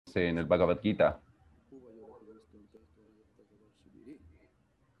en el Bhagavad Gita,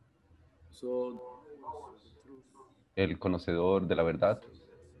 el conocedor de la verdad,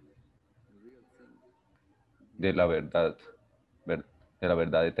 de la verdad, de la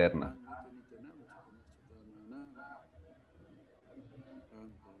verdad eterna.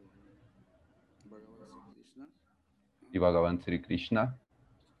 Y Bhagavan Sri Krishna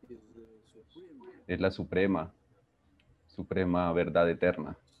es la suprema verdad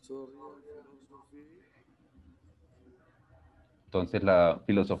eterna. Entonces la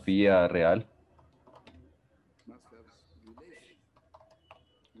filosofía real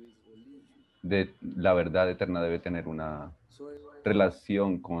de la verdad eterna debe tener una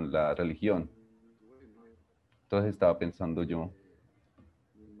relación con la religión. Entonces estaba pensando yo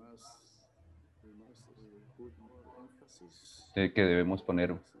de que debemos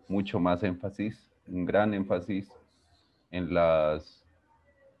poner mucho más énfasis, un gran énfasis en las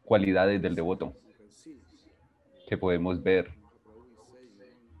cualidades del devoto que podemos ver.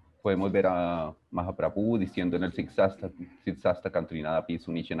 Podemos ver a Mahaprabhu diciendo en el Siddhasta Kantrinada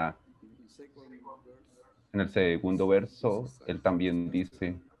Pisunishena. En el segundo verso, él también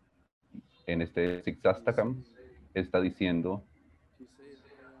dice, en este Siddhastakam, está diciendo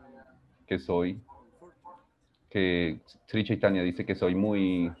que Sri Chaitanya dice que soy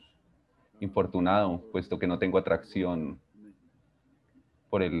muy infortunado, puesto que no tengo atracción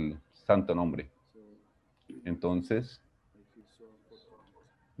por el santo nombre. Entonces,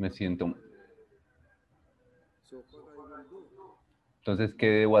 me siento... Entonces, ¿qué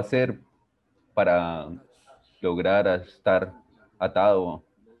debo hacer para lograr estar atado,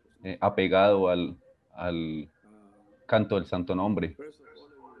 apegado al canto del santo nombre?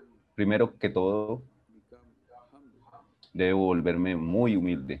 Primero que todo, debo volverme muy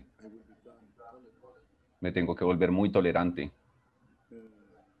humilde. Me tengo que volver muy tolerante.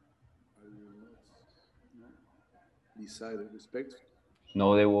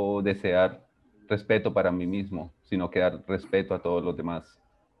 No debo desear respeto para mí mismo, sino que dar respeto a todos los demás.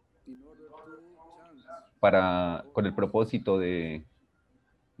 Con el propósito de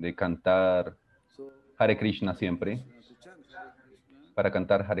cantar Hare Krishna siempre, para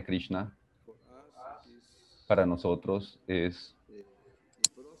cantar Hare Krishna, para nosotros es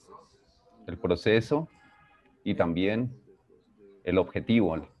el proceso y también el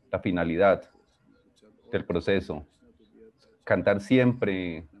objetivo, la finalidad del proceso. Cantar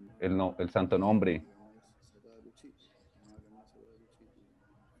siempre el santo nombre,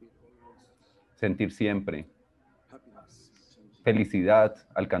 sentir siempre felicidad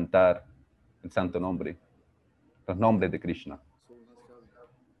al cantar el santo nombre, los nombres de Krishna.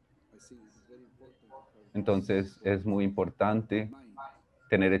 Entonces es muy importante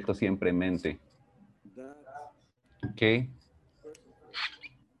tener esto siempre en mente, que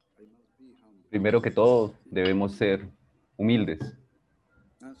primero que todo debemos ser humildes.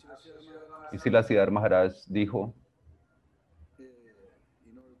 Y Srila Siddhar Maharaj dijo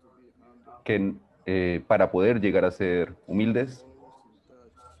que para poder llegar a ser humildes,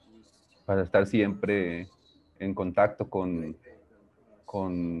 para estar siempre en contacto con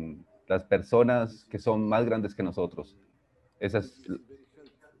las personas que son más grandes que nosotros,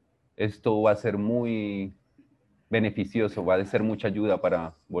 esto va a ser muy beneficioso, va a ser mucha ayuda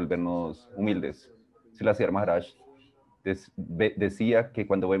para volvernos humildes. Srila Siddhar Maharaj decía que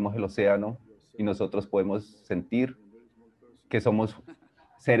cuando vemos el océano y nosotros podemos sentir que somos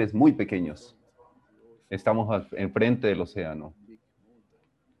seres muy pequeños, estamos enfrente del océano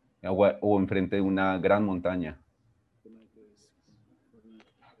o enfrente de una gran montaña.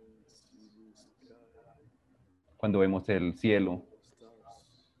 Cuando vemos el cielo,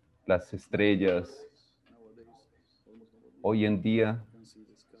 las estrellas, hoy en día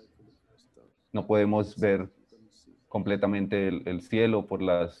no podemos ver completamente el cielo por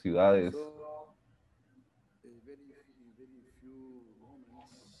las ciudades.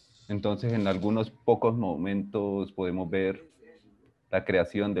 Entonces, en algunos pocos momentos podemos ver la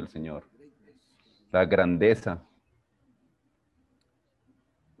creación del Señor, la grandeza.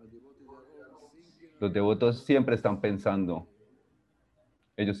 Los devotos siempre están pensando,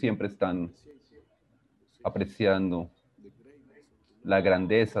 ellos siempre están apreciando la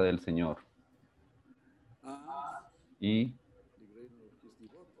grandeza del Señor y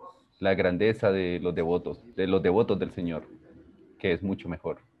la grandeza de los devotos del Señor, que es mucho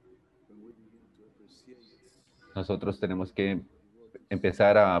mejor. Nosotros tenemos que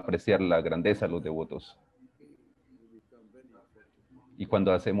empezar a apreciar la grandeza de los devotos. Y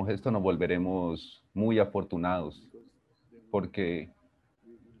cuando hacemos esto nos volveremos muy afortunados, porque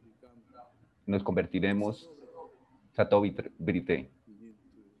nos convertiremos Sato Brite.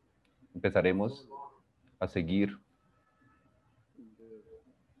 empezaremos a seguir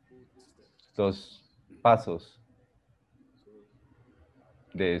los pasos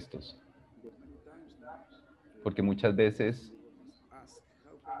de estos. Porque muchas veces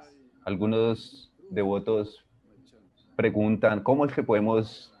algunos devotos preguntan, ¿cómo es que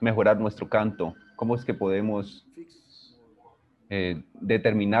podemos mejorar nuestro canto? ¿Cómo es que podemos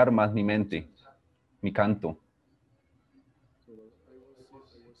determinar más mi mente, mi canto?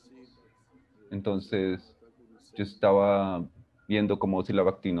 Entonces, yo estaba viendo como si la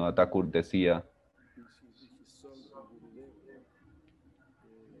Bhakti Thakur decía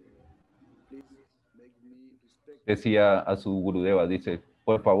a su Gurudeva, dice,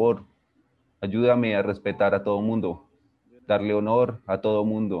 por favor, ayúdame a respetar a todo mundo, darle honor a todo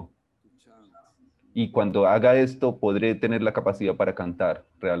mundo. Y cuando haga esto, podré tener la capacidad para cantar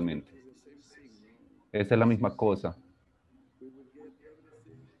realmente. Esa es la misma cosa.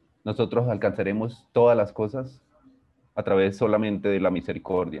 Nosotros alcanzaremos todas las cosas a través solamente de la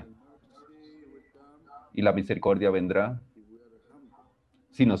misericordia. Y la misericordia vendrá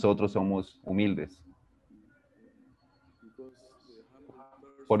si nosotros somos humildes.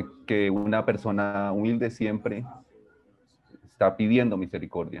 Porque una persona humilde siempre está pidiendo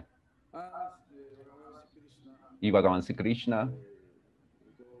misericordia. Y Bhagavan Sri Krishna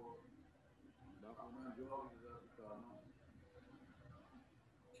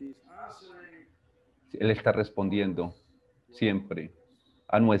él está respondiendo siempre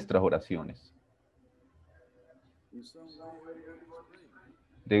a nuestras oraciones.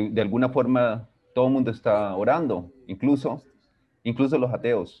 De alguna forma, todo el mundo está orando, incluso los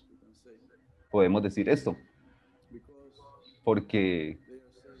ateos. Podemos decir esto, porque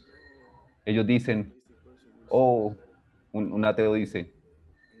ellos dicen, oh, un ateo dice,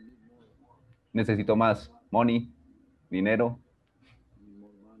 necesito más money, dinero,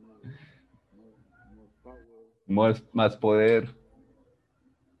 más poder,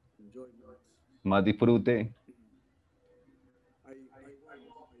 más disfrute.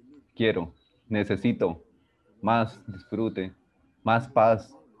 Necesito más disfrute, más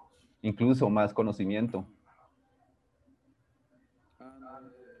paz, incluso más conocimiento.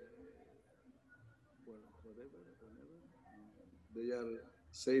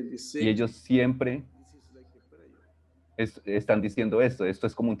 Y ellos siempre están diciendo esto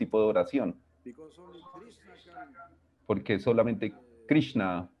es como un tipo de oración. Porque solamente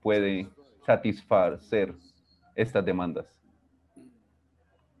Krishna puede satisfacer estas demandas.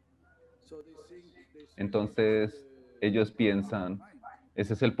 Entonces, ellos piensan,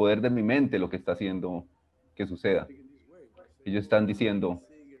 ese es el poder de mi mente lo que está haciendo que suceda. Ellos están diciendo,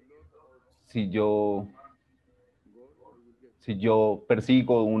 si yo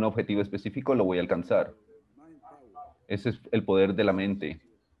persigo un objetivo específico, lo voy a alcanzar. Ese es el poder de la mente.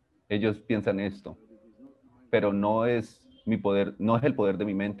 Ellos piensan esto, pero no es mi poder, no es el poder de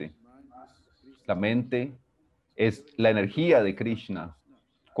mi mente. La mente es la energía de Krishna.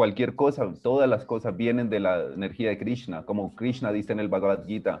 Cualquier cosa, todas las cosas vienen de la energía de Krishna, como Krishna dice en el Bhagavad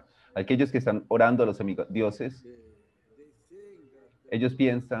Gita. Aquellos que están orando a los semidioses, ellos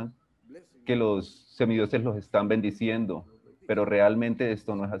piensan que los semidioses los están bendiciendo, pero realmente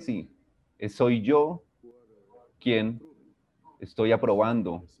esto no es así. Soy yo quien estoy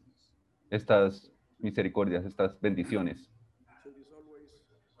aprobando estas misericordias, estas bendiciones.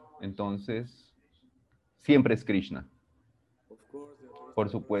 Entonces, siempre es Krishna. Por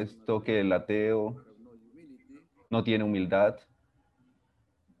supuesto que el ateo no tiene humildad.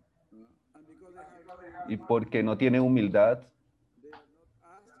 Y porque no tiene humildad,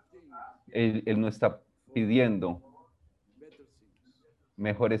 él no está pidiendo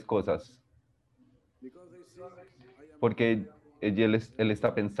mejores cosas. Porque él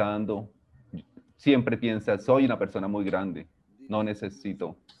está pensando, siempre piensa, soy una persona muy grande, no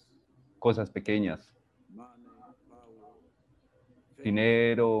necesito cosas pequeñas.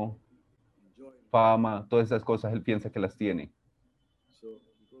 Dinero, fama, todas esas cosas él piensa que las tiene.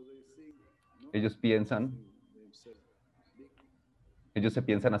 Ellos se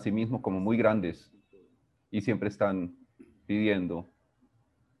piensan a sí mismos como muy grandes y siempre están pidiendo.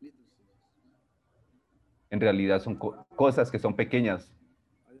 En realidad son cosas que son pequeñas.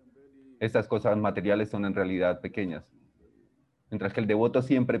 Estas cosas materiales son en realidad pequeñas. Mientras que el devoto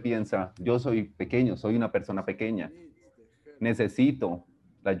siempre piensa, yo soy pequeño, soy una persona pequeña. Necesito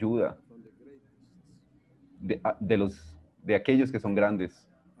la ayuda de aquellos que son grandes.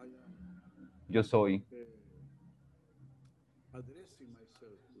 Yo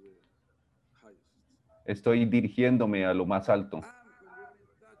estoy dirigiéndome a lo más alto.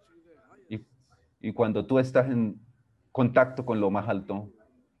 Y cuando tú estás en contacto con lo más alto,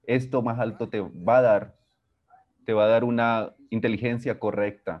 esto más alto te va a dar una inteligencia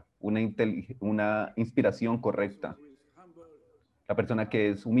correcta, una inspiración correcta. La persona que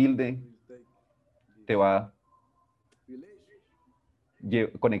es humilde te va a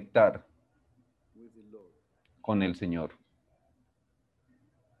conectar con el Señor.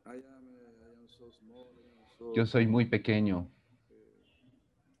 Yo soy muy pequeño,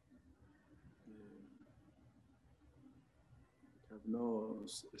 no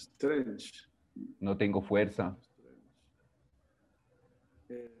strength. no tengo fuerza.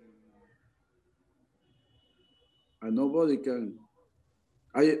 And nobody can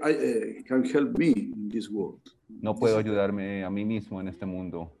can help me in this world. No puedo ayudarme a mí mismo en este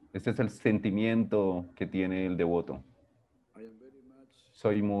mundo. Este es el sentimiento que tiene el devoto.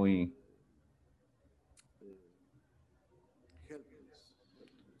 Soy muy...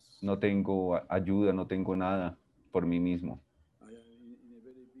 No tengo ayuda, no tengo nada por mí mismo.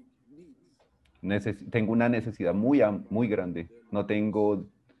 Tengo una necesidad muy grande. No tengo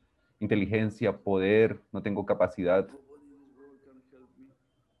inteligencia, poder, no tengo capacidad.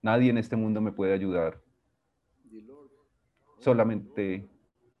 Nadie en este mundo me puede ayudar. Solamente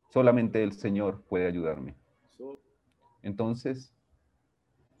el Señor puede ayudarme. Entonces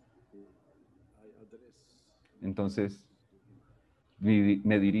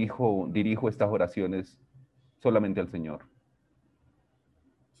me dirijo estas oraciones solamente al Señor.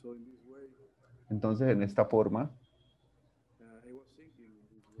 Entonces, en esta forma,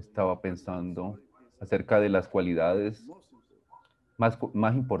 estaba pensando acerca de las cualidades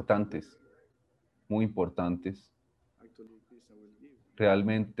más importantes, muy importantes.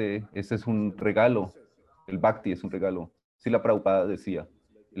 Realmente, ese es un regalo. El Bhakti es un regalo. Srila Prabhupada decía,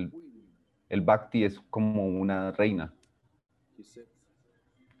 el Bhakti es como una reina.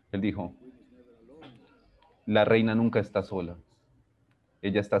 Él dijo, la reina nunca está sola.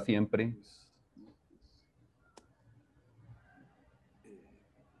 Ella está siempre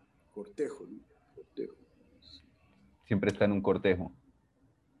cortejo, ¿no? Cortejo. Siempre está en un cortejo.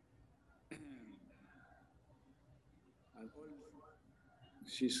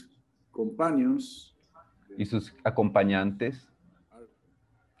 Sus companions Y sus acompañantes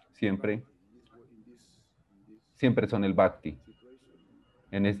siempre son el Bhakti.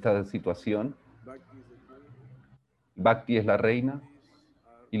 En esta situación, Bhakti es la reina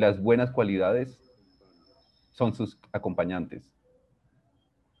y las buenas cualidades son sus acompañantes.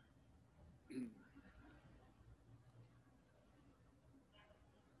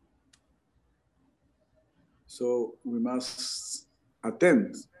 So we must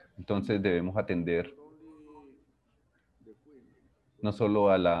attend. Entonces debemos atender no solo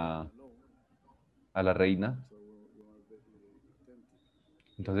a la reina,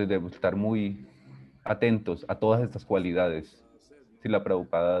 entonces debemos estar muy atentos a todas estas cualidades. Si la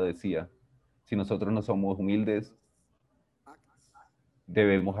Prabhupada decía, si nosotros no somos humildes,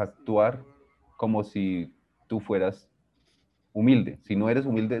 debemos actuar como si tú fueras humilde. Si no eres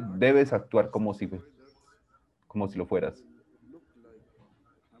humilde, debes actuar como si lo fueras.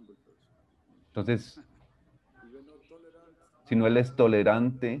 Entonces, si no eres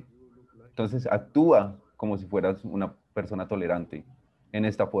tolerante, entonces actúa como si fueras una persona tolerante en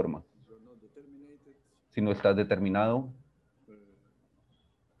esta forma. Si no estás determinado,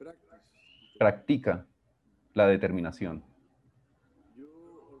 practica la determinación.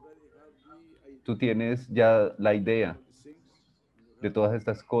 Tú tienes ya la idea de todas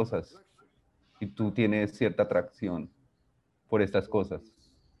estas cosas y tú tienes cierta atracción por estas cosas,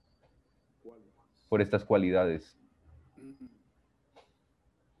 por estas cualidades.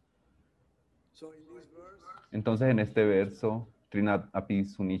 Entonces en este verso, Trinat Api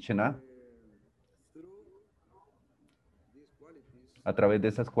Sunichena, a través de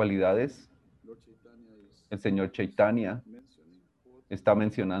esas cualidades, el Señor Chaitanya está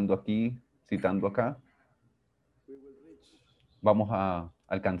mencionando aquí, citando acá, vamos a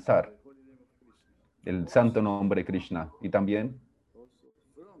alcanzar el santo nombre de Krishna. Y también,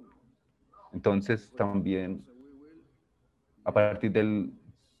 entonces también, a partir del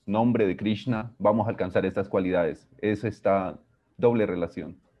nombre de Krishna, vamos a alcanzar estas cualidades. Es esta doble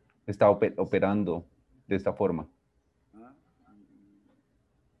relación. Está operando de esta forma.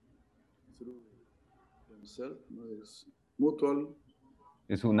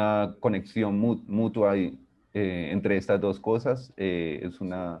 Es una conexión mutua entre estas dos cosas. Es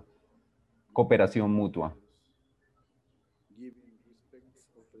una cooperación mutua.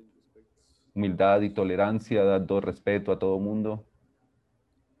 Humildad y tolerancia, dando respeto a todo mundo.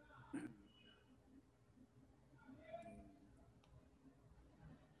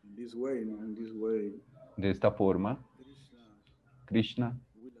 De esta forma, Krishna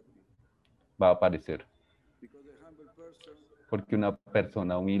va a aparecer. Because the humble person, Porque una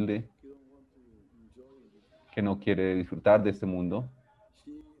persona humilde he don't want to enjoy this. que no quiere disfrutar de este mundo,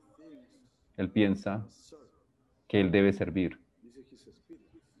 He thinks él he piensa must serve. que él debe servir. This is his spirit.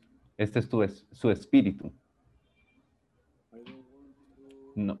 Este es su espíritu. I don't want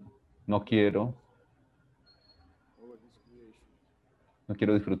to No, no quiero, over this creation. no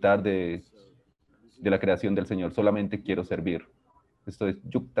quiero disfrutar de Serve. This is la creación del Señor, solamente quiero servir. Esto es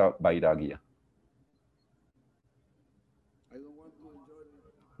Yukta Vairagya. I don't want to enjoy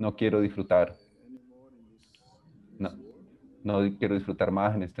No quiero disfrutar, anymore in this no, world. no quiero disfrutar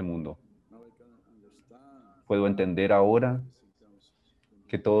más en este mundo. Now I can understand Puedo entender ahora everything comes from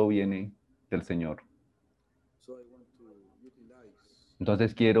que the todo viene del Señor. So I want to utilize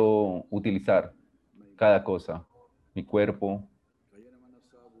Entonces quiero utilizar my cada cosa, mi cuerpo, Kayana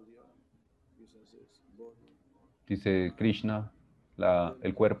Manasa Buddhya, Krishna says, body, dice Krishna,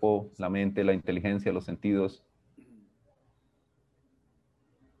 el cuerpo, la mente, la inteligencia, los sentidos.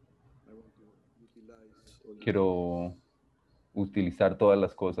 I want to utilize all Quiero utilizar todas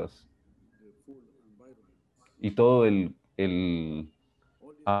las cosas the full environment. y todo el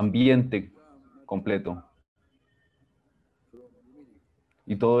All this ambiente come completo. from humility.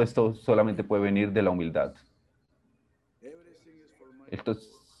 Y todo esto solamente puede venir de la humildad. Everything is for my Esto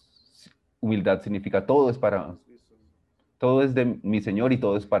humildad significa todo es para, reason. todo es de mi Señor y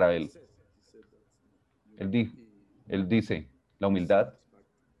todo es para Él. He said that Él, él dice, la humildad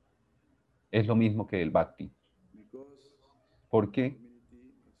es lo mismo que el Bhakti. because Porque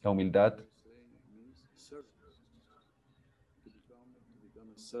humility, la humildad as saying, means service. To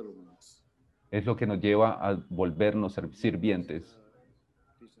become a servant. es lo que nos lleva a volvernos sirvientes.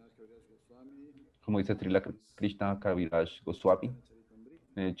 Krishna Kaviraj Goswami, Como dice Srila Krishna Kaviraj Goswami,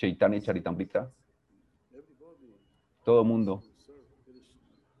 Chaitanya Charitamrita, everybody todo mundo, will serve Krishna.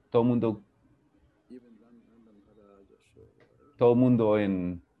 todo mundo, Even Nanda Maharaj, Yashoda. todo mundo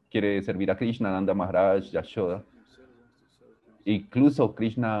quiere servir a Krishna, Nanda Maharaj, Yashoda. Himself wants to serve himself. Incluso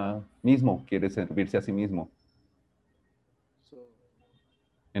Krishna mismo quiere servirse a sí mismo So,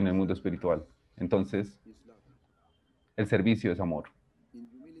 en el mundo espiritual. Entonces, is love. el servicio es amor. In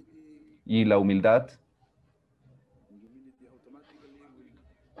humility, Y la humildad automatically will be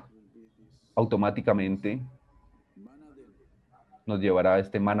this automáticamente manadem. nos llevará a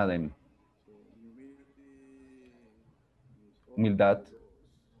este manadem. So, humility is Humildad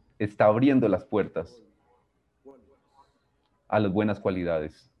está abriendo las puertas qualities. a las buenas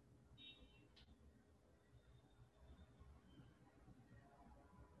cualidades.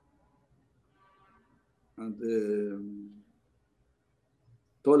 And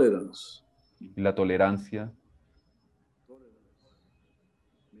tolerance. Y la tolerancia Tolerance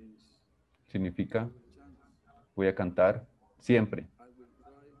means significa chant. voy a cantar siempre, I will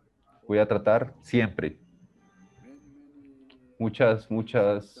try voy a tratar siempre. many Muchas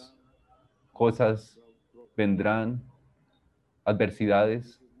cosas vendrán,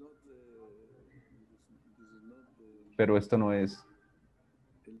 adversidades, This is not pero esto no es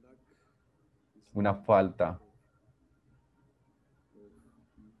the lack una falta of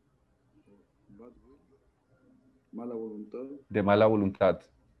bad will, mala voluntad. de mala voluntad.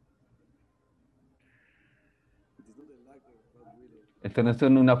 It is not the lack of bad will. Esto no es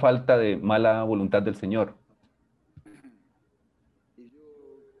una falta de mala voluntad del Señor. If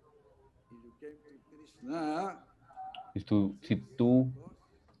you came to Krishna, Si tú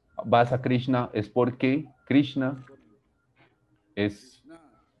vas a Krishna es porque Krishna Krishna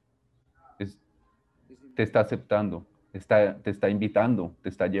te está aceptando, te está invitando, te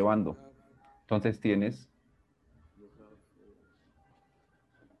está llevando. Entonces tienes you have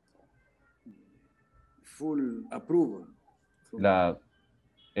full approval. from la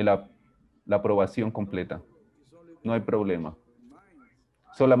aprobación completa. It's only No hay problema. mind.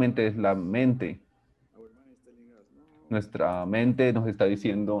 Solamente es la mente. Our mind is telling us, no, Nuestra mente nos está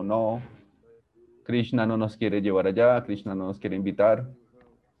diciendo, no, Krishna no nos quiere llevar allá, Krishna no nos quiere invitar. you have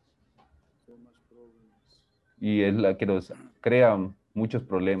so much problems. Y es la que nos crea muchos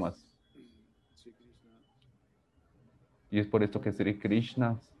problemas. Sri Krishna Y es por esto que Sri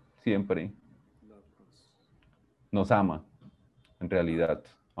Krishna siempre loves us. nos ama, en realidad,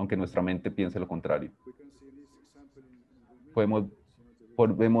 aunque nuestra mente piense lo contrario. We can see this example in Rukmini.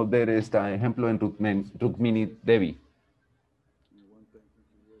 Podemos ver este ejemplo en Rukmini Devi. One time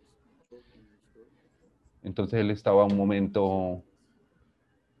he was talking with her. Entonces él estaba un momento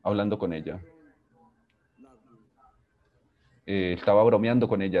hablando con ella. Love you. Estaba bromeando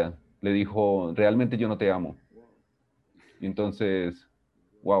con ella. Le dijo, realmente yo no te amo. Wow. Y entonces,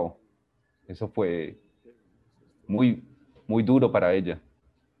 wow, eso fue muy, muy duro para ella.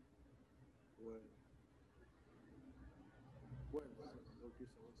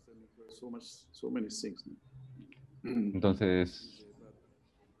 so many things. Entonces,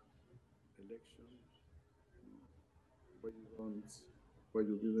 Election, why you don't, why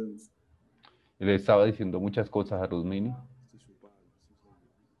you didn't, le estaba diciendo muchas cosas a Rukmini.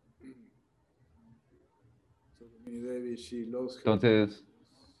 so Rukmini Devi, she lost her Entonces,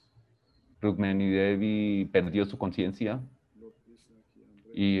 Rukmini Devi perdió su conciencia Lord Krishna,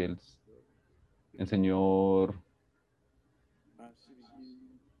 he embraced y el Señor and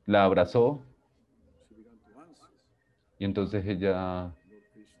la abrazó she began to answer y entonces ella Lord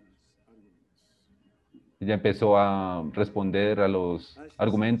Krishna's arguments. empezó a responder a los And she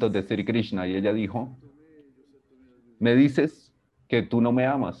argumentos de says, Sri Krishna y ella dijo, to me, you said to me that you me didn't. dices que tú no me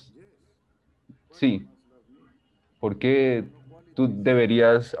amas. Yes. Why Sí, you must love me? ¿por qué tú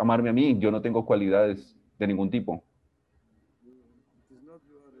deberías amarme a mí? Yo no tengo cualidades de ningún tipo. It is not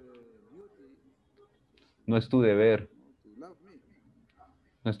your duty No es tu deber, to love me.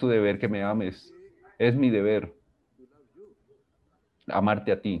 no es tu deber que me ames. Es mi deber To love you.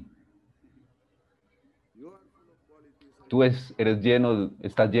 amarte a ti. You are full of qualities. Tú eres lleno,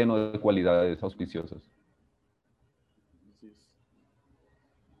 estás lleno de cualidades auspiciosas. This is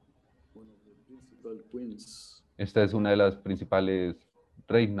one of the principal queens. Esta es una de las principales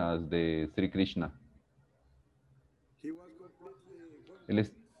reinas de Sri Krishna. He was completely Él es,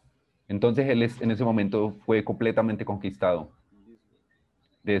 conquered entonces en ese momento fue completamente conquistado in this way.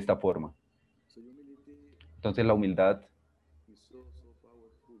 de esta forma. So humility Entonces la humildad is so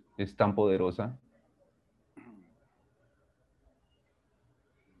powerful. es tan poderosa.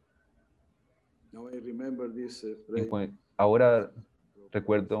 Now I remember this Y phrase. ahora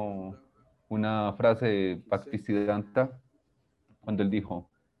recuerdo una frase de Bhaktisiddhanta cuando él dijo,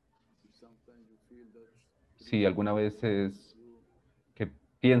 Sometimes you feel that si alguna vez es que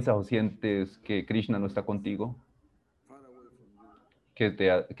piensas o sientes que Krishna no está contigo, far away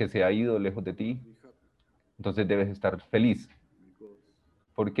from you, que se ha ido lejos de ti, be happy entonces debes estar feliz. because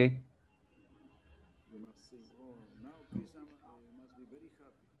 ¿Por qué? you must think, oh, now Krishna must be very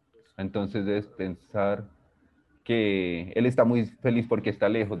happy because Entonces debes pensar que él está muy feliz porque está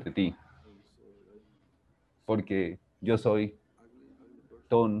lejos de ti, porque yo soy ugly person.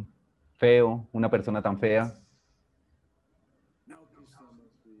 tan feo, una persona tan fea. Now Krishna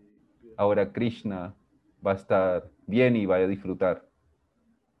must be Ahora Krishna va a estar bien y va a disfrutar.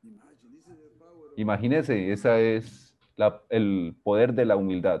 Imagine, this is the power of Imagínese, ese es el poder de la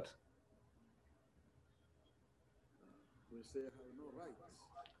humildad. we say I have no rights.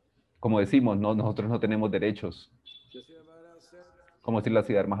 Como decimos, no, nosotros no tenemos derechos. Just Maharaj said, Como si la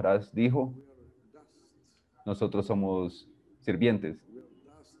Siddhar Maharaj dijo, we are dust. nosotros somos sirvientes, We are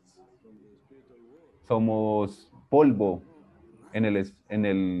dust from the spiritual world. somos polvo No en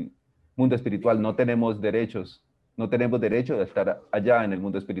el mundo espiritual, no tenemos derechos, no tenemos derecho de estar allá en el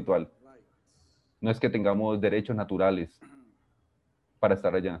mundo espiritual. rights. No es que tengamos derechos naturales para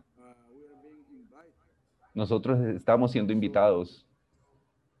estar allá. We are being invited. Nosotros estamos siendo invitados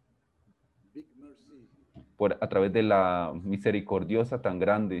Big mercy a través de la misericordiosa tan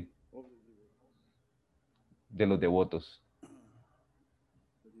grande of the devotees. de los devotos.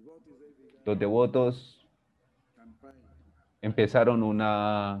 The devotees, they began Los devotos campaign empezaron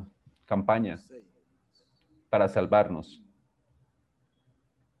una campaña saying, para salvarnos.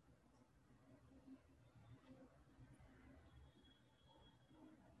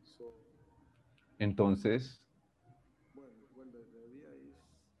 so, Entonces, when the idea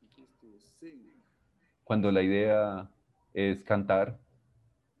is to sing, cuando la idea es cantar,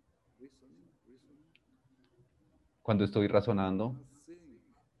 reasoning, cuando estoy razonando, must sing.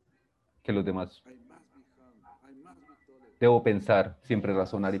 que los demás, I must be humble. I must be tolerant. debo pensar, siempre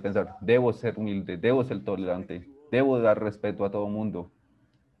razonar y pensar, debo ser humilde, debo ser tolerante, debo dar respeto a todo mundo.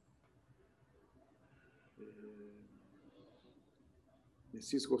 The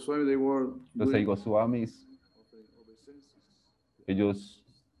six Goswami, they were Los doing Goswamis, obeisances. ellos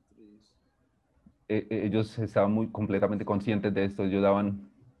Trees. ellos estaban muy completamente conscientes de esto. Ellos daban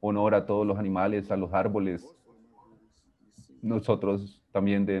honor a todos los animales, a los árboles. Also, must do this thing. Nosotros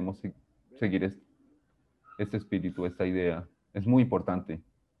también debemos seguir este espíritu, esta idea. Es muy importante.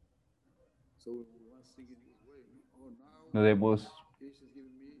 So we must think in this way. Oh, now No debemos Krishna is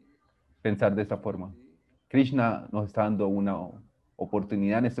giving me pensar de esta forma. Krishna nos está dando una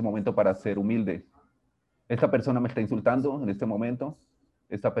oportunidad en este momento para ser humilde. Esta persona me está insultando en este momento.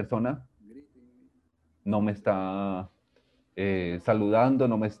 Esta persona greeting me. no me está saludando,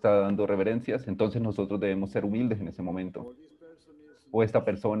 no me está dando reverencias. Entonces nosotros debemos ser humildes en ese momento. Or this person is O esta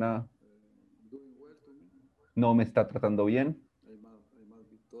persona doing well to me. no me está tratando bien, I must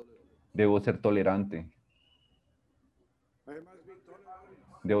be tolerant. debo ser tolerante. I must be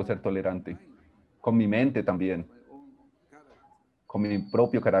tolerant. Debo ser tolerante. Con mi mente también, my own character, con mi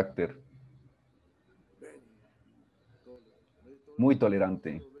propio carácter. very tolerant. Very Muy tolerant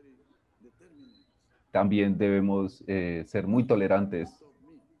means tolerante. also very determined. También debemos ser muy Nothing can tolerantes, stop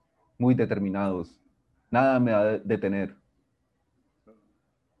me. muy determinados. Nada me va a detener.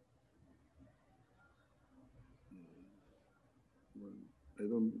 Uh, well,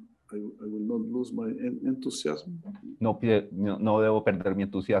 I will not lose my enthusiasm. No debo perder mi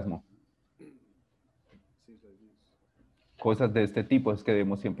entusiasmo. Things like this. Cosas de este tipo es que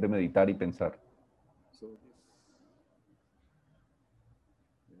debemos siempre meditar y pensar. So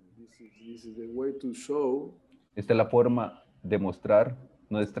this is the way to show Esta es la forma de mostrar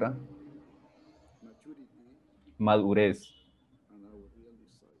nuestra maturity madurez and our real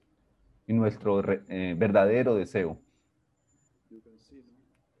desire. y nuestro verdadero deseo. You can see, no?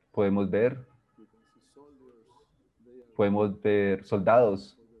 Podemos ver, You can see soldiers, they are podemos ver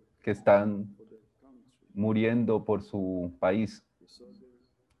soldados for their, que están for their country. muriendo por su país. The soldier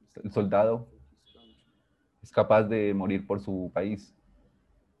is El soldado for his country. es capaz de morir por su país.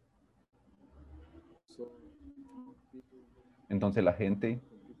 So people, Entonces la gente,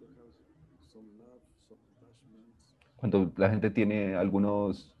 when people have some love, some attachments, cuando la gente tiene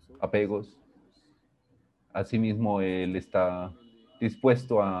algunos so apegos, sacrifice asimismo él está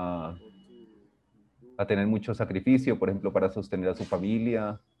dispuesto or to a improve tener mucho sacrificio, por ejemplo, para sostener a su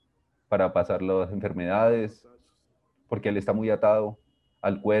familia, para pasar las enfermedades, touch. porque él está muy atado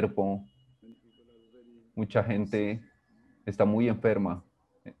al cuerpo. Many people are very Mucha gente está muy enferma,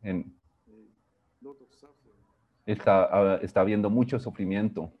 en- lot of suffering. está viendo mucho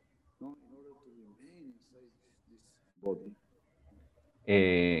sufrimiento, No, in order to remain inside this body.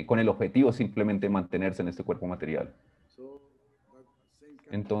 con el objetivo simplemente de mantenerse en este cuerpo material. So that same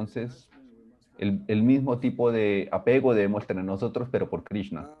kind Entonces, of attachment we must have. el mismo tipo de apego debemos tener nosotros, pero por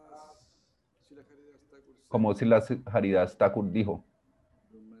Krishna. As Srila Haridas Thakur said, Como Srila Haridas Thakur dijo,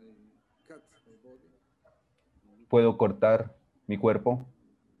 when my cut my body, puedo cortar mi cuerpo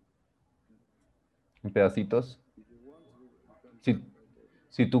en pedacitos. if you want, you can Si, cut my body.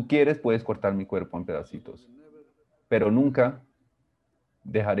 si tú quieres, puedes cortar mi cuerpo en pedacitos, You never pero nunca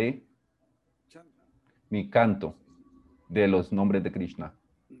dejaré chant. mi canto de los nombres de Krishna.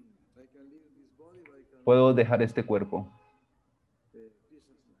 I can leave this body, but I can Puedo dejar este cuerpo, Krishna's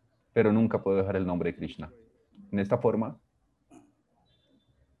name. pero nunca puedo dejar el nombre de Krishna. En esta forma,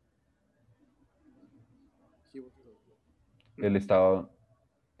 He was told. él estaba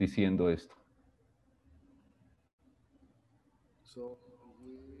diciendo esto. So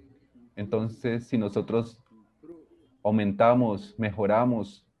we Entonces, si nosotros improve aumentamos,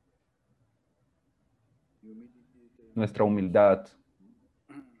 mejoramos humility, nuestra humildad,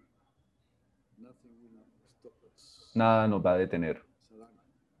 nothing will stop us. nada nos va a detener. Sadhana,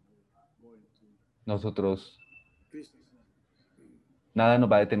 going to Nosotros, Krishna's name. nada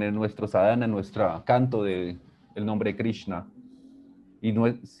nos va a detener nuestro sadhana, nuestro canto del nombre de Krishna. Y no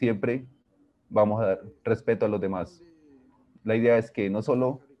siempre vamos a dar respeto a los demás. La idea es que no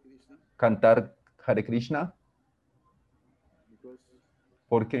solo Hare Krishna, cantar Hare Krishna, because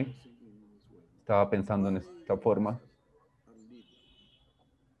porque thinking in this way. estaba pensando en esta forma, Are leading.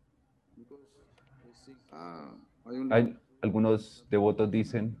 Because they think, I only hay algunos devotos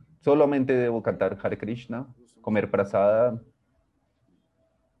dicen, solamente debo cantar Hare Krishna, comer prasada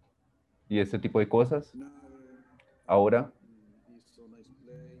y ese tipo de cosas. now Ahora this so nice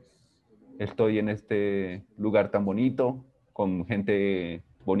place, estoy en este lugar tan bonito, con gente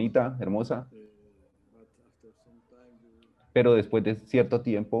bonita, hermosa, but after some time you pero después de cierto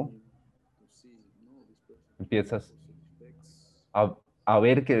tiempo to see, no, this person empiezas also defects. a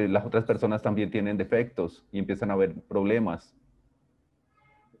ver que las otras personas también tienen defectos y empiezan a haber problemas,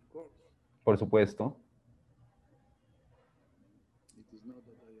 Of course, por supuesto. it is not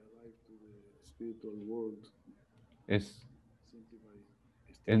that I arrive to the spiritual world Es, simply by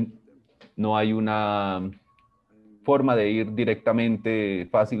staying es- in the temple. no hay una forma de ir directamente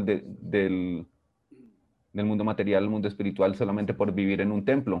fácil del mundo material al mundo espiritual solamente por vivir en un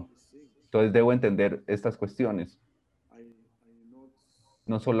templo. Entonces debo entender estas cuestiones. I not,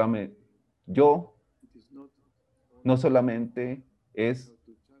 No solamente yo, it is not no solamente es,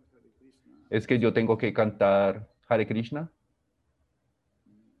 to chant Hare Krishna, es que yo tengo que cantar Hare Krishna,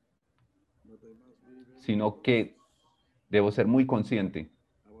 but I must be very sino que debo ser muy consciente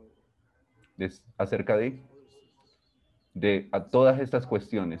about acerca other things. de a todas estas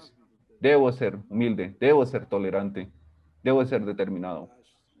cuestiones. Debo ser humilde, debo ser tolerante, debo ser determinado,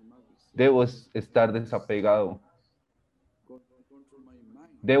 I must be safe. debo estar desapegado, Control my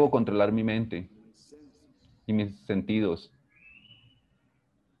mind, debo controlar mi mente my senses. y mis sentidos.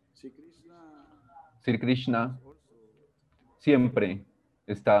 Sri Krishna siempre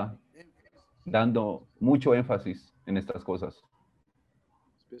está dando mucho énfasis en estas cosas,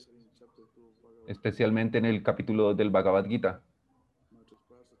 especialmente en el capítulo 2 del Bhagavad Gita.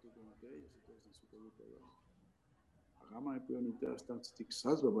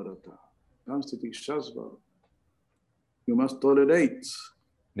 You must tolerate.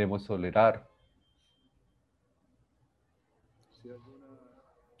 Debemos tolerar.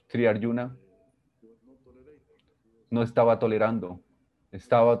 Sri Arjuna no estaba tolerando,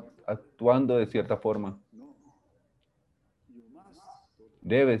 estaba actuando de cierta forma.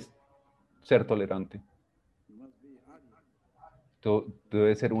 Debes ser tolerante. Tú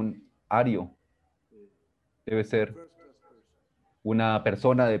debes ser un ario. Debes ser una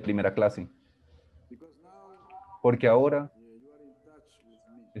persona de primera clase. Porque ahora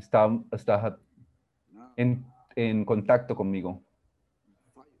estás en contacto conmigo.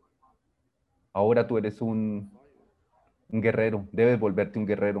 Ahora tú eres un guerrero. Debes volverte un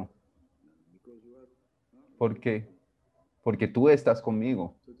guerrero. ¿Por qué? Porque tú estás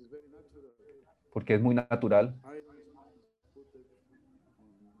conmigo. Porque es muy natural.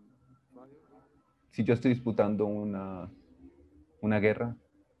 Si yo estoy disputando una guerra,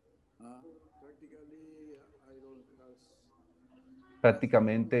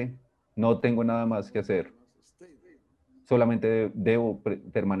 prácticamente no tengo nada más que hacer. Solamente debo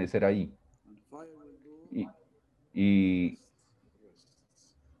permanecer ahí. Y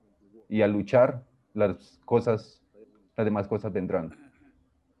al luchar, las demás cosas vendrán.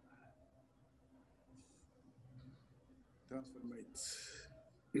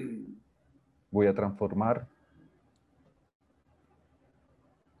 Voy a transformar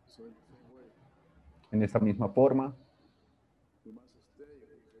en esta misma forma.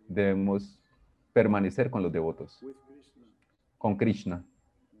 Debemos permanecer con los devotos, con Krishna.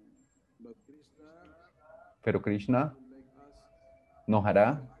 Pero Krishna nos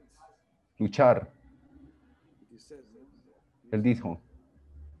hará luchar. Él dijo,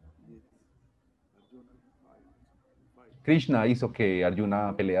 Krishna hizo que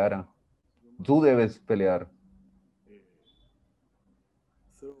Arjuna peleara. Tú debes pelear.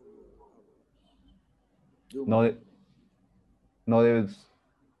 No debes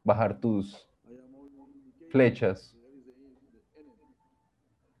bajar tus flechas.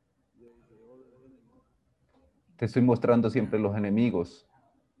 Te estoy mostrando siempre los enemigos.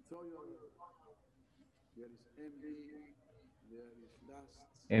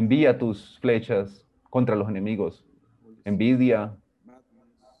 Envía tus flechas contra los enemigos. Envidia,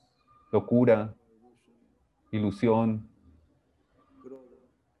 locura, ilusión,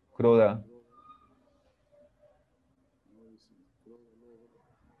 croda,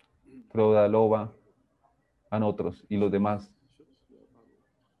 loba, a otros y los demás.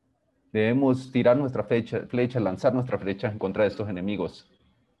 Debemos tirar nuestra flecha, lanzar nuestra flecha en contra de estos enemigos.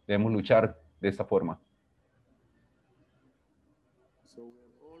 Debemos luchar de esta forma.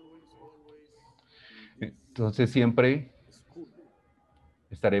 Entonces siempre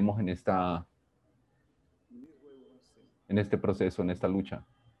estaremos en este proceso, en esta lucha.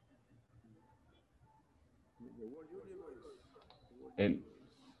 El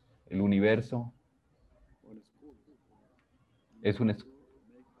universo es un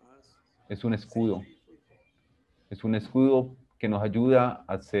escudo. Es un escudo que nos ayuda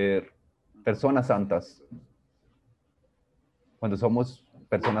a ser personas santas. Cuando somos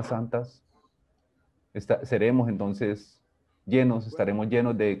personas santas, seremos entonces estaremos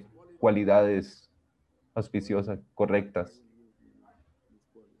llenos de cualidades auspiciosas, correctas.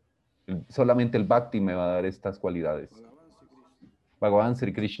 Solamente el Bhakti me va a dar estas cualidades. Bhagavan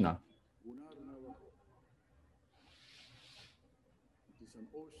Sri Krishna.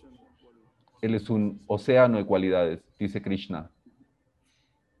 Él es un océano de cualidades, dice Krishna.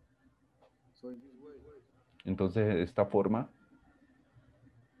 Entonces, de esta forma,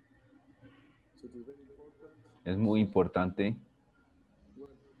 es muy importante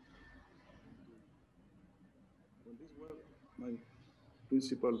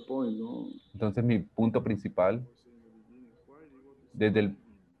entonces mi punto principal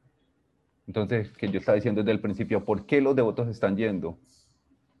entonces que yo estaba diciendo desde el principio, ¿por qué los devotos están yendo?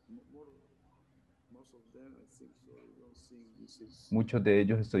 Muchos de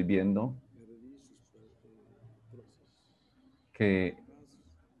ellos estoy viendo que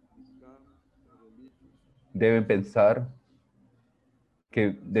deben pensar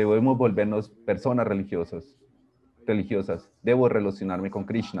que debemos volvernos personas religiosas. Debo relacionarme con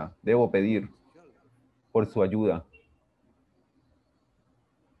Krishna. Debo pedir por su ayuda.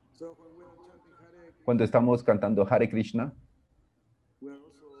 Cuando estamos cantando Hare Krishna,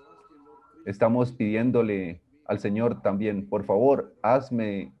 Estamos pidiéndole al Señor también, por favor,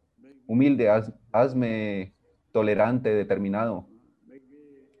 hazme humilde, hazme tolerante, determinado,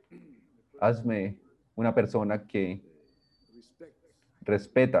 hazme una persona que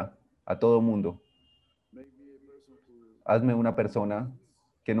respeta a todo mundo, hazme una persona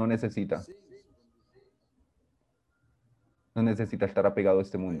que no necesita estar apegado a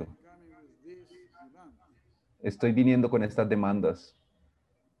este mundo. Estoy viniendo con estas demandas.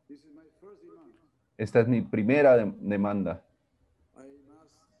 Esta es mi primera demanda.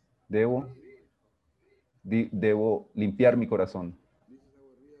 Debo limpiar mi corazón.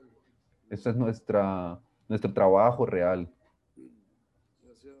 Este es nuestro trabajo real.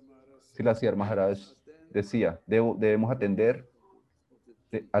 Srila Sridhar Maharaj decía, debemos atender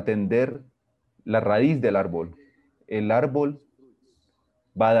la raíz del árbol. El árbol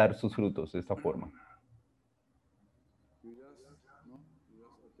va a dar sus frutos de esta forma.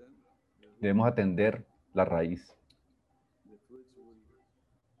 Debemos atender la raíz.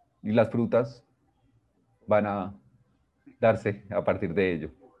 Y las frutas van a darse a partir de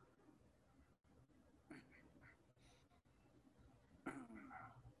ello.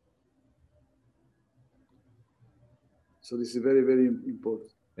 So this is very, very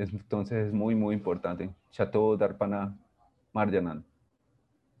important. Entonces es muy, muy importante. Chato Darpana Marjanan.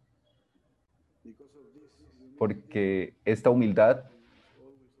 Porque esta humildad,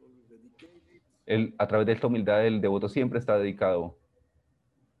 a través de esta humildad, el devoto siempre está dedicado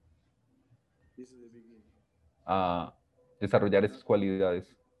a desarrollar esas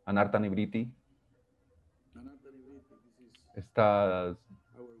cualidades. Anartha Nivriti.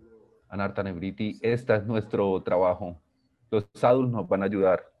 Anartha Nivriti, esta es nuestro trabajo. Los sadhus nos van a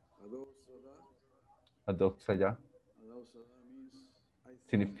ayudar. Adoksaya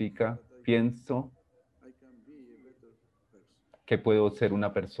significa pienso que puedo ser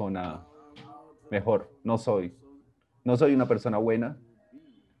una persona mejor. No soy una persona buena,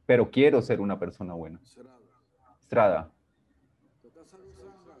 pero quiero ser una persona buena. Strada.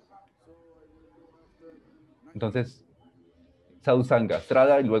 Entonces, sadhusanga,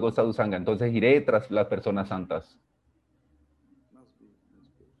 strada y luego sadhusanga. Entonces iré tras las personas santas.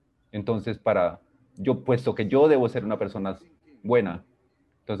 Entonces, puesto que yo debo ser una persona buena,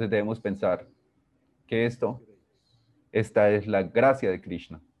 entonces debemos pensar que esta es la gracia de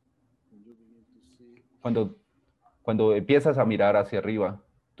Krishna. Cuando empiezas a mirar hacia arriba,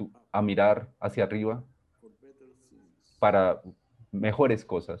 para mejores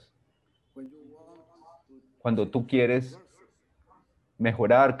cosas, cuando tú quieres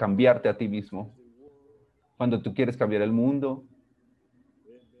mejorar, cambiarte a ti mismo, cuando tú quieres cambiar el mundo,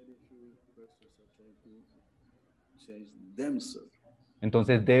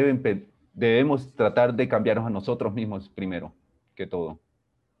 entonces debemos tratar de cambiarnos a nosotros mismos primero que todo.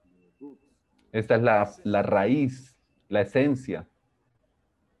 Esta es la raíz, la esencia.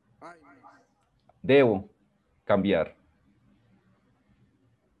 Debo cambiar.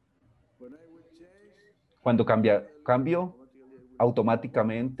 Cuando cambio,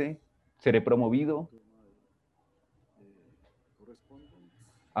 automáticamente seré promovido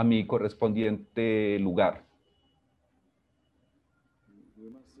a mi correspondiente lugar.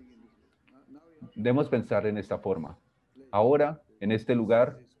 Debemos pensar en esta forma. Ahora, en este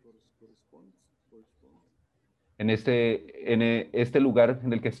lugar, este lugar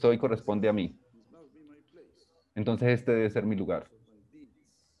en el que estoy corresponde a mí. Entonces este debe ser mi lugar.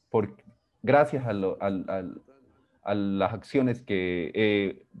 Gracias a las acciones que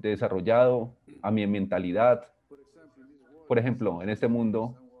he desarrollado, a mi mentalidad. Por ejemplo, en este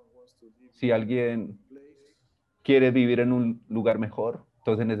mundo, si alguien quiere vivir en un lugar mejor,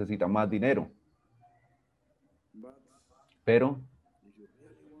 entonces necesita más dinero. Pero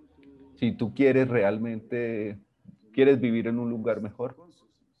si tú realmente quieres vivir en un lugar mejor,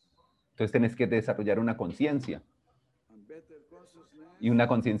 entonces tienes que desarrollar una conciencia. Y una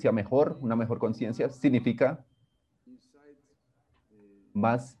conciencia mejor, una mejor conciencia significa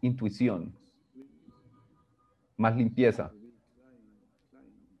más intuición, más limpieza.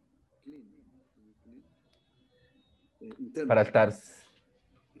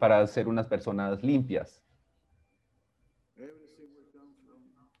 Para ser unas personas limpias.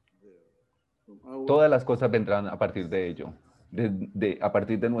 Todas las cosas vendrán a partir de ello, a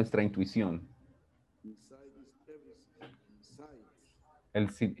partir de nuestra intuición.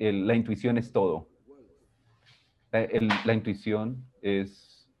 La intuición es todo. La intuición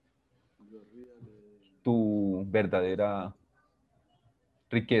es tu verdadera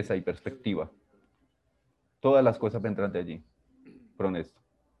riqueza y perspectiva. Todas las cosas vendrán de allí, con esto,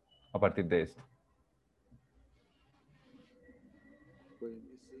 a partir de esto.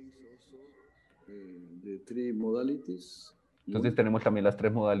 the three modalities. Entonces tenemos también las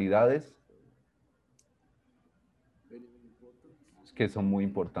tres modalidades Very, very important. que son muy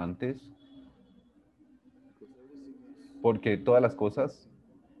importantes Because everything is porque todas las cosas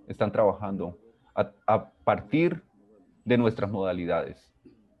están trabajando a partir de nuestras modalidades.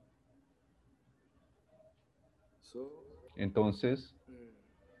 so. Entonces,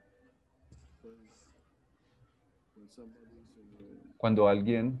 When somebody is in cuando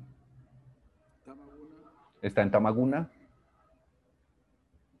alguien Tamaguna, está en Tamaguna,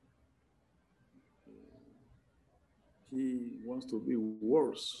 he wants to be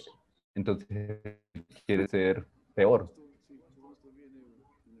worse. entonces quiere ser peor, He wants to be in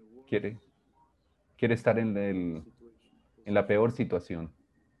a worse quiere estar en situation. la peor situación.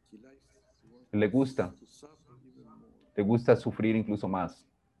 He likes, he wants Le gusta, to suffer even more. le gusta sufrir incluso más.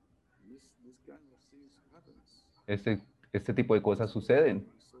 This kind of things happens. Este tipo de cosas suceden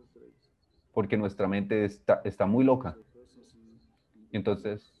So crazy. porque nuestra mente está muy loca. The person's Y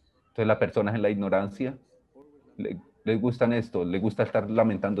entonces las personas en la ignorancia les gustan esto, les gusta estar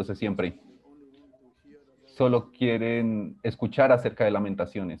lamentándose siempre. they only want to hear about. Solo quieren escuchar acerca de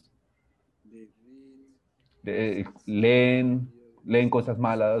lamentaciones. They read. Leen cosas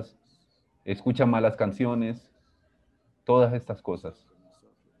malas, escuchan malas canciones, todas estas cosas.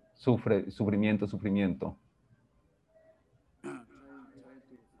 Sufrimiento, sufrimiento. Trying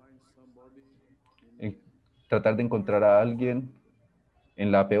to find somebody En tratar de encontrar a alguien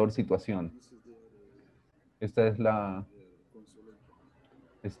en la peor situación. this is Esta es la, consolation.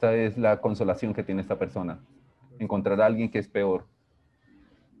 esta es la consolación que tiene esta persona. Encontrar a alguien que es peor.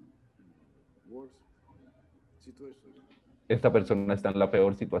 Worse situation. Esta persona está en la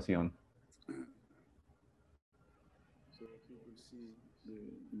peor situación. So people see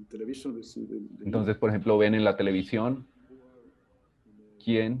in television, they see the Entonces, por ejemplo, ven en la televisión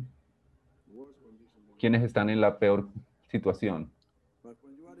worse condition. quiénes están en la peor situación. But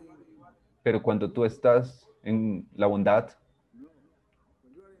when you are Pero cuando tú estás en la bondad, when you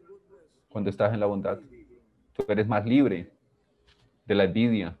are in goodness, cuando estás en la bondad, tú eres más libre de la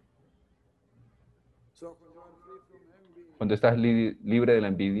envidia. so when you are free from envy, Cuando estás libre de la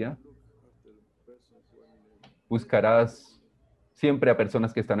envidia, look after persons who are in the, buscarás siempre a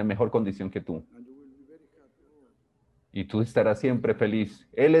personas que están en mejor condición que tú. and you will be very happy. Oh, Y tú estarás siempre feliz.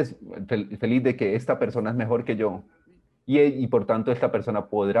 Él es feliz de que esta persona es mejor que yo. Y por tanto esta persona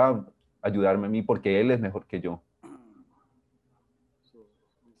podrá ayudarme a mí porque él es mejor que yo. so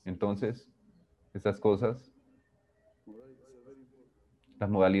Entonces, estas cosas, moralities are very important. las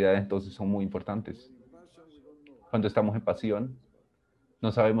modalidades entonces son muy importantes. In passion, we don't know. Cuando estamos en pasión,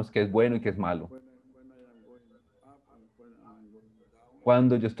 no sabemos qué es bueno y qué es malo. When I am going up and when I am going down,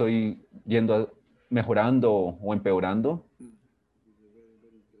 Cuando yo estoy mejorando o empeorando, it's very,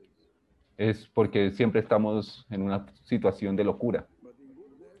 very crazy. es porque siempre estamos en una situación de locura. But in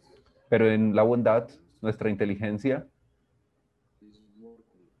goodness, Pero en la bondad, nuestra inteligencia is more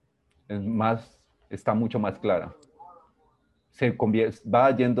clear. está mucho más clara.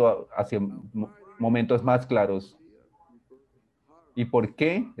 Va yendo hacia momentos más claros. ¿Y por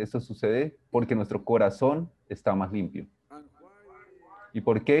qué esto sucede? Porque nuestro corazón está más limpio. And why ¿Y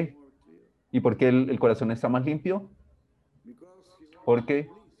por qué? more clear? ¿Y por qué el corazón está más limpio? Because he wants Porque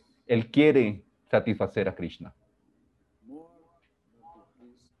to please él quiere satisfacer a Krishna, more than to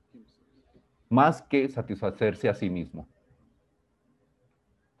please himself. más que satisfacerse a sí mismo.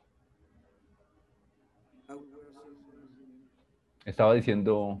 And we were saying in the beginning, Estaba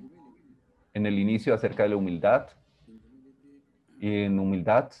diciendo humility. en el inicio acerca de la humildad, In humility, y en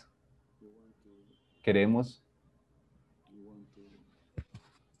humildad we want to queremos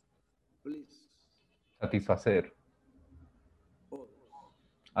please satisfacer others.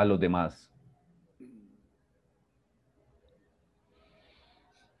 a los demás.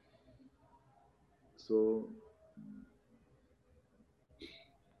 So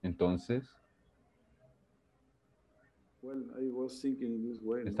Entonces, well, I was thinking in this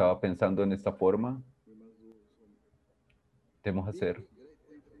way. estaba pensando en esta forma, We must do some debemos hacer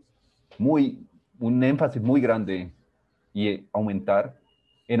great emphasis un énfasis muy grande y aumentar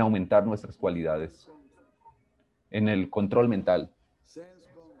nuestras cualidades, en el control mental,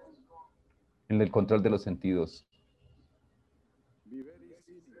 sense control. en el control de los sentidos. Be very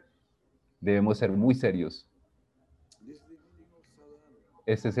serious. Debemos ser muy serios. This is the meaning of sadhana.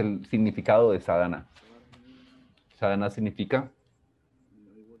 Ese es el significado de sadhana. Sadhana means Sadhana significa, I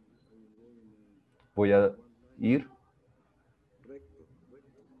will go in voy a ir recto.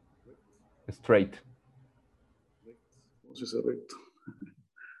 straight. ¿Cómo se dice recto?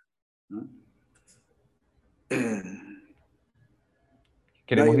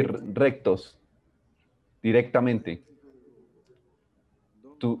 Queremos Direct. ir rectos, directamente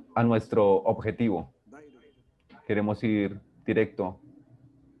a nuestro objetivo. Queremos ir directo,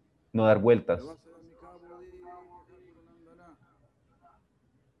 no dar vueltas.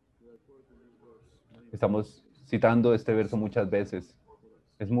 Estamos citando este verso muchas veces.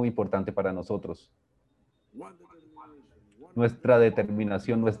 Es muy importante para nosotros. Nuestra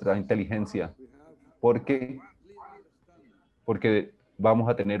determinación, nuestra inteligencia. Porque vamos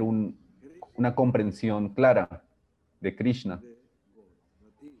a tener una comprensión clara de Krishna.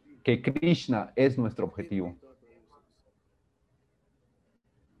 Que Krishna es nuestro objetivo.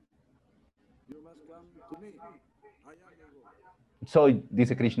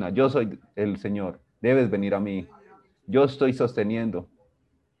 Dice Krishna, yo soy el Señor. Debes venir a mí. Yo estoy sosteniendo.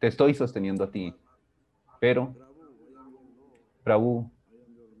 Te estoy sosteniendo a ti. Pero, Prabhu,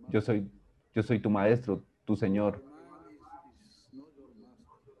 yo soy tu maestro, tu Señor.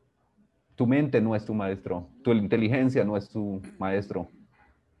 Tu mente no es tu maestro. Tu inteligencia no es tu maestro.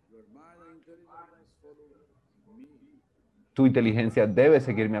 Tu inteligencia debe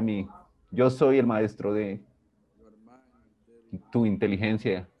seguirme a mí. Yo soy el maestro de tu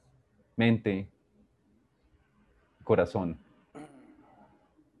inteligencia, mente, corazón.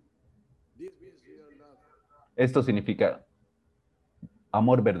 Esto significa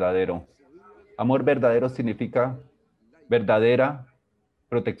amor verdadero. Amor verdadero significa verdadera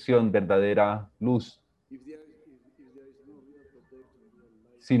protección, verdadera luz.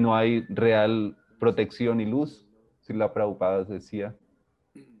 Si no hay real protección y luz, si la Prabhupada decía,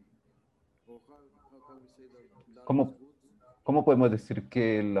 ¿cómo podemos decir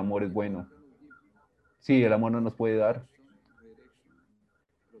que el amor es bueno? Sí, el amor no nos puede dar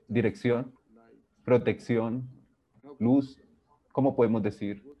dirección, protección, luz. ¿Cómo podemos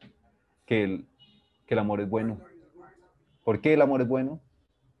decir que el amor es bueno? ¿Por qué el amor es bueno?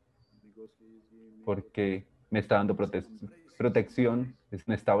 Porque me está dando protección,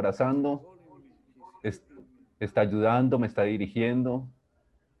 me está abrazando, está ayudando, me está dirigiendo.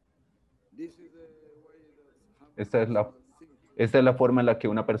 Esta es la forma en la que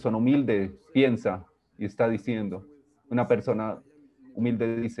una persona humilde piensa y está diciendo. Una persona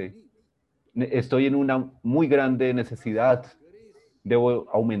humilde dice, estoy en una muy grande necesidad, debo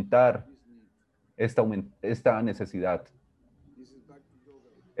aumentar esta necesidad.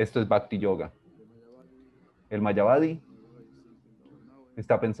 Esto es Bhakti Yoga. El Mayavadi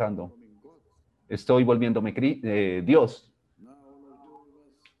está pensando, estoy volviéndome Dios.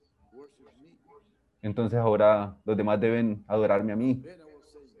 Entonces ahora los demás deben adorarme a mí.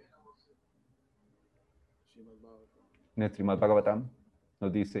 En el Srimad Bhagavatam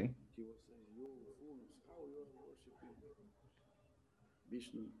nos dice,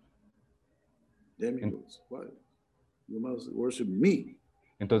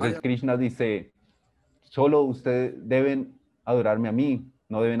 entonces Krishna dice, solo ustedes deben adorarme a mí,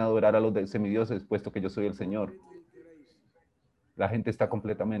 no deben adorar a los semidioses, puesto que yo soy el Señor. La gente está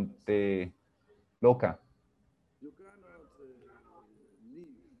completamente loca.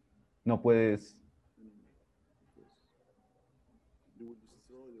 No puedes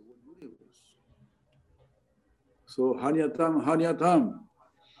So, Hanyatam,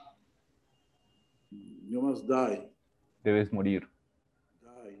 you must die. Debes morir.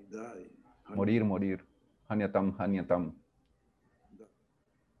 Die. Morir. Hanyatam.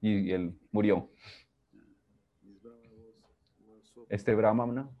 Y él murió. Este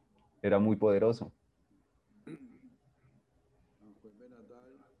Brahmana era muy poderoso.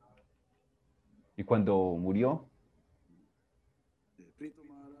 Y cuando murió,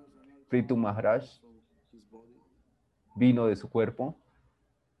 Prithu Maharaj vino de su cuerpo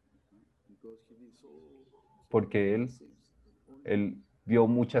porque él vio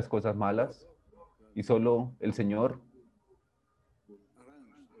muchas cosas malas y solo el Señor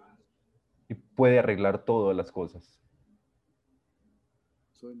puede arreglar todas las cosas.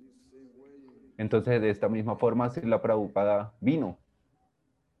 Entonces, de esta misma forma, la Prabhupada vino.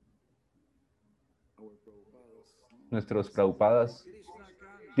 Nuestros Prabhupadas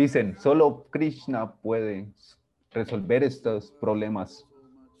dicen, solo Krishna puede resolver estos problemas.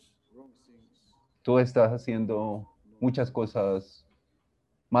 Tú estás haciendo muchas cosas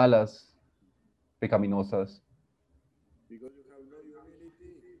malas, pecaminosas,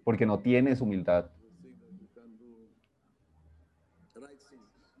 porque no tienes humildad.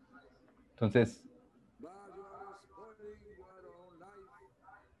 Entonces,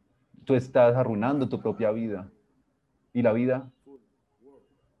 tú estás arruinando tu propia vida y la vida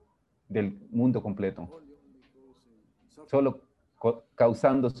del mundo completo, solo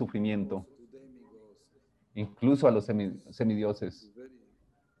causando sufrimiento, incluso a los semidioses.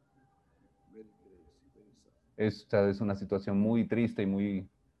 Esta es una situación muy triste y muy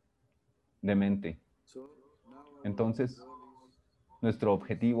demente. So now our Entonces, goal nuestro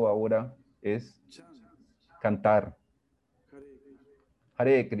objetivo ahora es is chant cantar Hare Krishna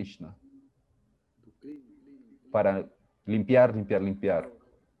Hare Krishna to clean para limpiar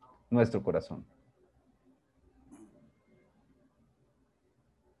nuestro corazón.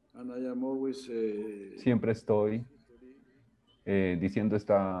 And I am always Siempre estoy diciendo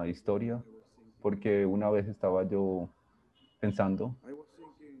esta historia porque una vez estaba yo pensando I was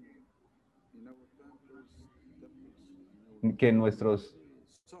thinking in our temples, que en nuestros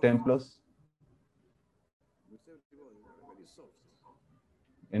soft templos, with everybody, very soft.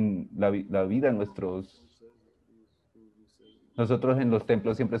 en la vida en nosotros en los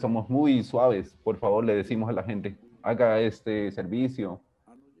templos siempre somos muy suaves. Por favor, le decimos a la gente, haga este servicio.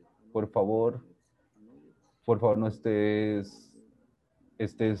 Por favor, no estés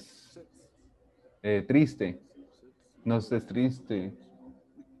triste. No estés triste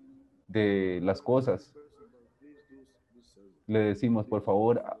de las cosas. Le decimos, por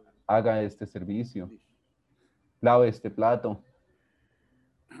favor, haga este servicio. Lave este plato.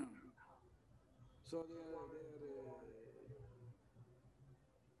 So they are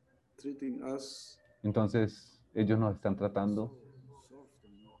treating us Entonces, ellos nos están tratando so soft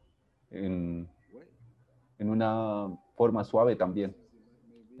en way. una forma suave también.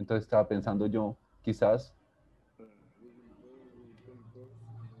 Maybe Entonces estaba pensando yo, quizás, we will go birth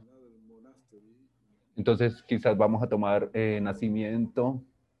in another monastery. entonces quizás vamos a tomar nacimiento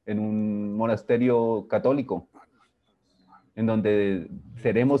en un monasterio católico, en donde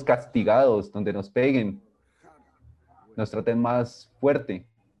seremos castigados, donde nos peguen, nos traten más fuerte,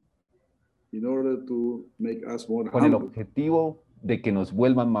 In order to make us more con el humble. objetivo de que nos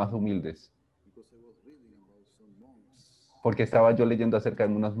vuelvan más humildes. Because I was reading about some monks. Porque estaba yo leyendo acerca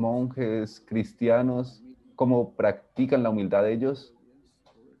de unos monjes cristianos, cómo practican la humildad de ellos,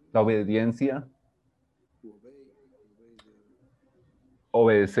 la obediencia, To obey their.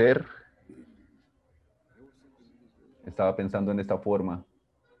 obedecer. I was thinking in this way. Estaba pensando en esta forma.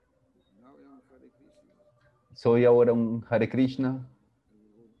 Now I am Hare Krishna. Soy ahora un Hare Krishna I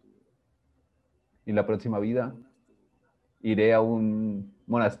will go to y la próxima vida monastery, iré a un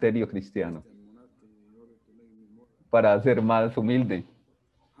monasterio cristiano Christian monastery, in order to make me more para ser más humilde,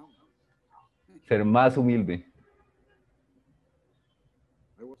 humble. ser más humilde.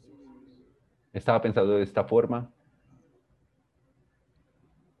 I was thinking in this way. Estaba pensando de esta forma.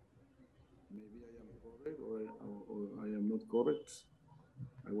 Maybe I am correct or I am not correct.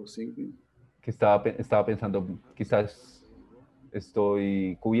 I was thinking. Que estaba pensando, quizás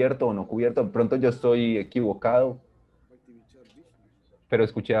estoy cubierto o no cubierto. De pronto yo estoy equivocado, Bhakti Vichar Vishnu. pero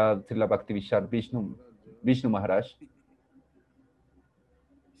escuché a Srila Bhakti Vishnu Maharaj.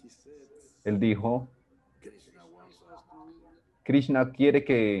 He said, Él dijo, Krishna wants us to Krishna quiere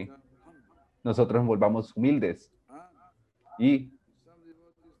que become humble. nosotros nos volvamos humildes. Ah, Y, if some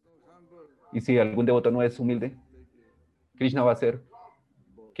devotee is not humble, y si algún devoto no es humilde, take Krishna va a hacer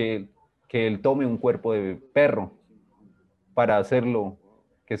que él tome un cuerpo de perro para hacerlo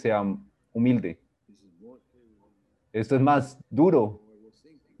que sea humilde. this is more heavy Esto es más duro than I was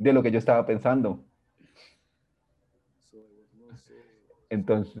thinking. de lo que yo estaba pensando. So I was not so.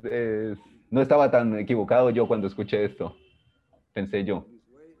 Entonces, no estaba tan equivocado yo cuando escuché esto, pensé yo. This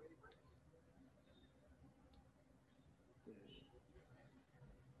way.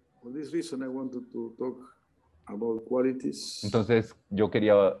 For this reason, I wanted to talk about qualities. Entonces, yo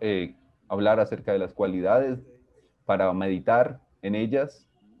quería hablar acerca de las cualidades para meditar en ellas,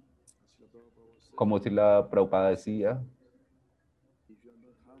 como si la Prabhupada decía, If you are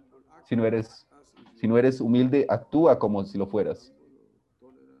not humble, act si no as if si you no eres humilde, actúa como si lo fueras.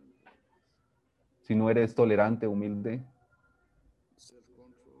 tolerant, Si no eres tolerante, humilde,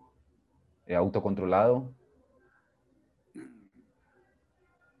 self-control. autocontrolado,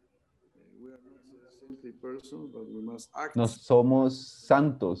 We are not saintly persons, but we must act. no somos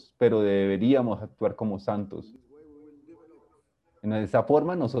santos, pero deberíamos actuar como santos. This way we will develop. En esa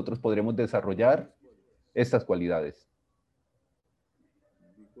forma nosotros podremos desarrollar estas cualidades.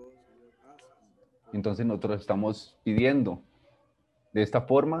 Because we are asking. Entonces nosotros estamos pidiendo. De esta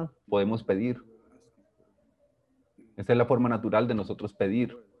forma podemos pedir. We are asking for. Esta es la forma natural de nosotros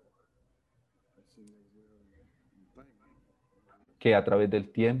pedir, I think like we are in time. que a través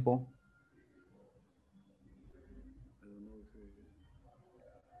del tiempo I don't know if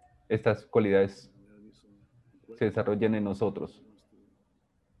estas cualidades there is some se desarrollen en nosotros.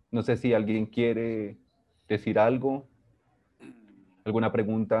 No sé si alguien quiere decir algo, alguna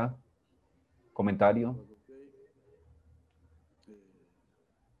pregunta, comentario.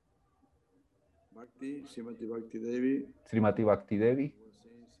 Bhakti, Srimati Bhakti Devi. Srimati Bhakti Devi.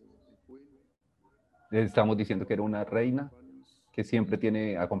 Estamos diciendo que era una reina que siempre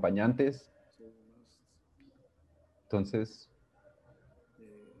tiene acompañantes. Entonces,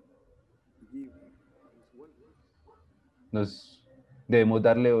 nos debemos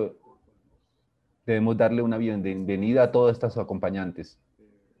darle una bienvenida a todos estos acompañantes.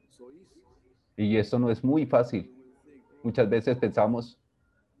 Y esto no es muy fácil. Muchas veces pensamos,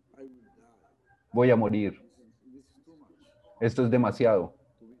 voy a morir. Esto es demasiado.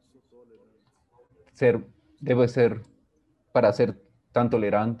 Debe ser para ser tan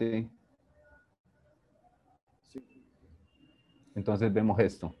tolerante. Entonces vemos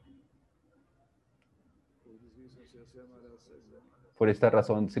esto. Por esta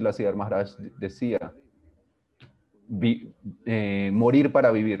razón, Srila Siddhar Maharaj decía, morir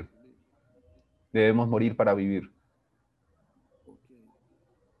para vivir. Debemos morir para vivir.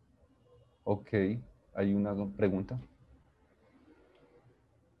 Ok, hay una pregunta.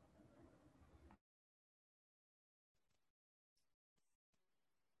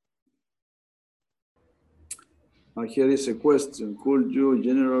 Here is a question. Could you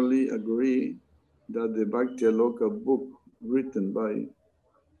generally agree that the Bhakti Aloka book written by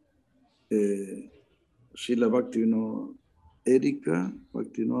Srila Bhaktivinoda Erika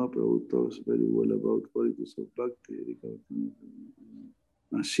Bhaktivinoda Prabhu talks very well about qualities of Bhakti? Erika Bhaktivinoda.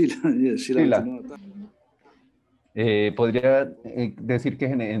 Podría decir que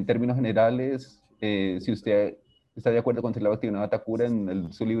en términos generales, si usted está de acuerdo con Srila Bhaktivinoda Thakura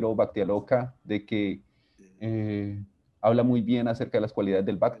en su libro Bhakti Aloka, de que habla muy bien acerca de las cualidades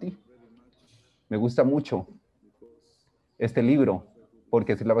del Bhakti. Me gusta mucho este libro,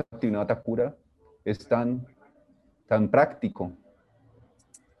 porque Srila Bhaktivinoda Thakura es tan práctico.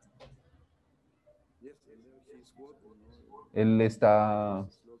 Él está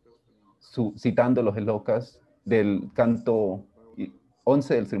citando los elokas del canto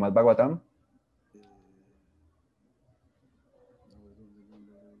 11 del Srimad Bhagavatam.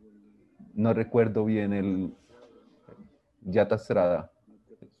 No recuerdo bien el Yatasrada.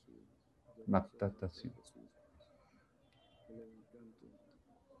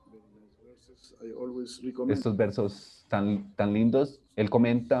 Estos versos tan lindos, él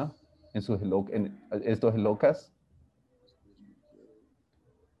comenta en estos elokas.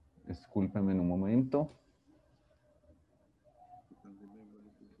 Discúlpenme un momento.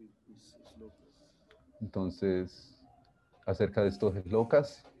 Entonces, acerca de estos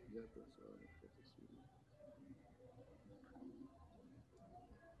elokas.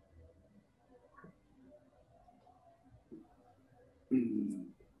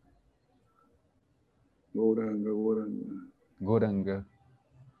 Goranga.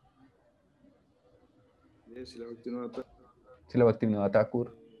 Srila Bhaktivinoda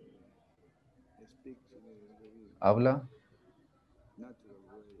Thakur habla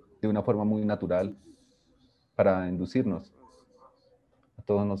de una forma muy natural para inducirnos a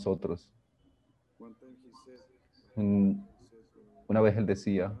todos nosotros. Una vez él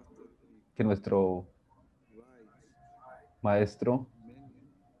decía que nuestro maestro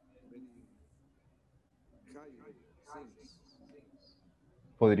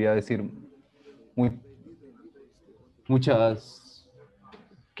podría decir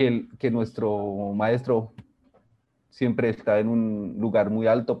que nuestro maestro siempre está en un lugar muy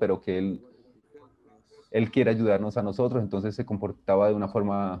alto, pero que él quiere ayudarnos a nosotros, entonces se comportaba de una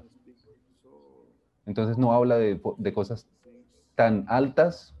forma, entonces no habla de cosas tan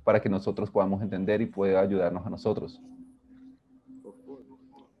altas para que nosotros podamos entender y pueda ayudarnos a nosotros.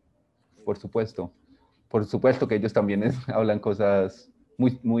 Por supuesto que ellos también hablan cosas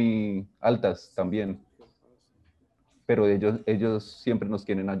muy altas también, pero ellos siempre nos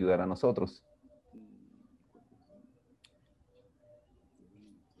quieren ayudar a nosotros.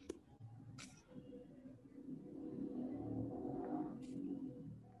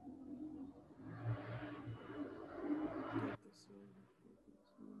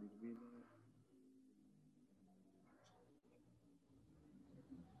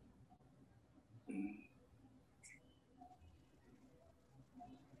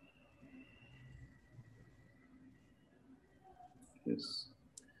 Yes.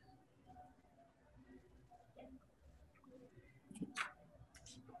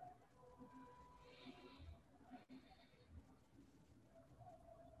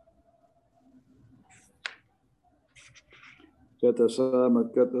 Yatasada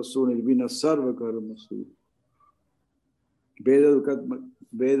Makata Sunirvina Sarva Karmasu. Veda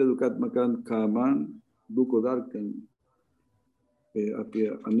Dukatmakan Kaman Dukodarkan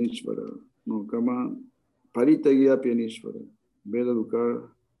Apia Anishvara. No, Kaman Paritagi Apia Anishvara. Veda Dukar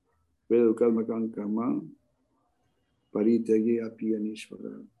Vedo Karma Kankama, Paritagi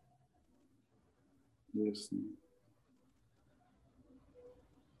Apiyanishvara. Yes.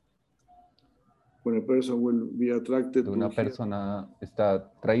 When a person will be attracted to Una hear, persona está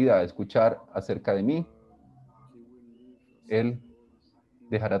atraída a escuchar acerca de mí, él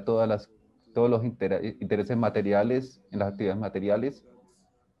dejará todos los intereses materiales en las actividades materiales,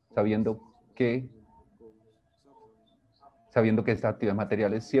 sabiendo que estas actividades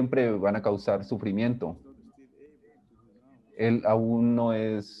materiales siempre van a causar sufrimiento. Él aún no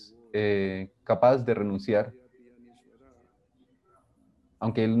es capaz de renunciar,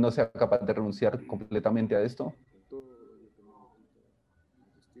 aunque él no sea capaz de renunciar completamente a esto,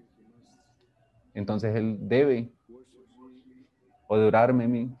 entonces él debe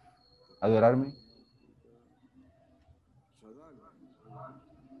adorarme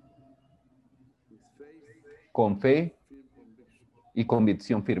con fe y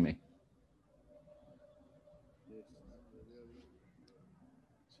convicción firme.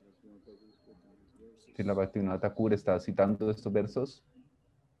 Si la Bhaktivinoda Thakur está citando estos versos,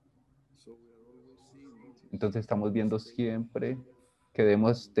 entonces estamos viendo siempre que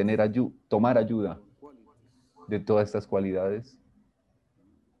debemos tomar ayuda de todas estas cualidades.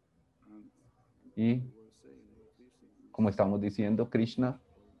 Y, como estamos diciendo, Krishna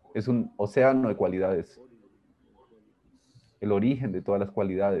es un océano de cualidades, el origen de todas las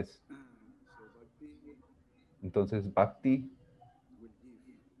cualidades. Entonces, Bhakti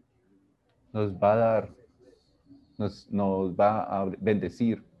nos va a dar, nos va a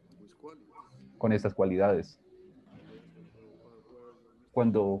bendecir con estas cualidades.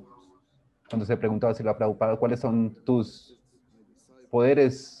 Cuando se preguntaba a la Prabhupada cuáles son tus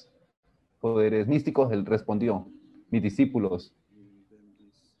poderes místicos, él respondió: mis discípulos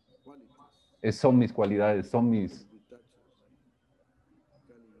son mis cualidades, son mis.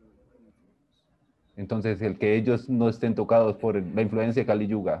 Entonces, el que ellos no estén tocados por la influencia de Kali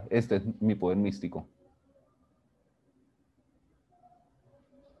Yuga, este es mi poder místico.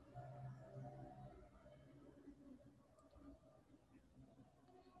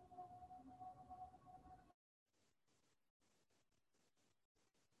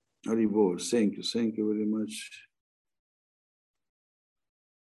 Haribol, thank you very much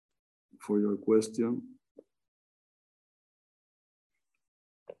for your question.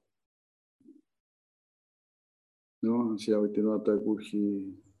 No, Swami Atulananda Thakur,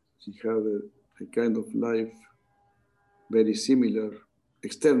 he had a kind of life very similar,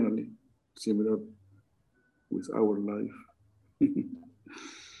 externally similar with our life.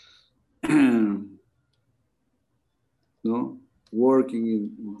 No, working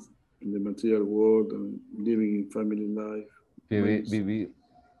in the material world and living in family life. Vivir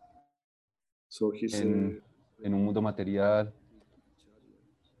So he said, en un mundo material.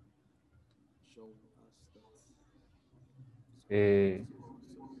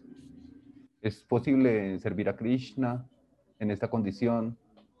 Es posible servir a Krishna en esta condición.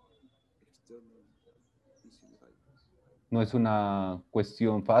 No es una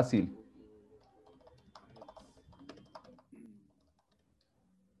cuestión fácil.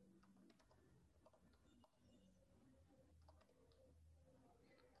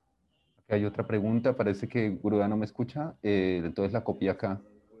 Aquí hay otra pregunta. Parece que Guruda no me escucha. Entonces la copié acá.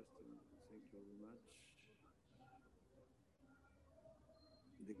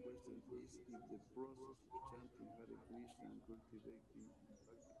 the question is if the process of chanting Hare Krishna and cultivating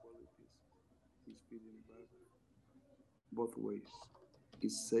Bhakti qualities is feeding back both ways.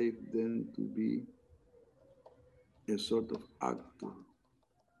 It's safe then to be a sort of actor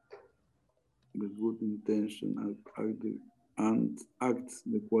with good intention and act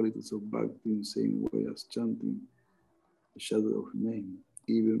the qualities of Bhakti in the same way as chanting the shadow of name,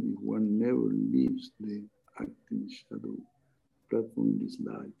 even if one never leaves the acting shadow platform in this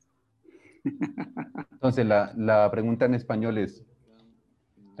life. Entonces la pregunta en español es,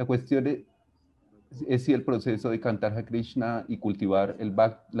 la cuestión es si el proceso de cantar a Krishna y cultivar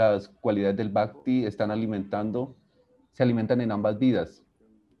las cualidades del Bhakti se alimentan en ambas vidas.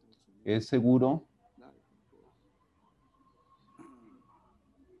 ¿Es seguro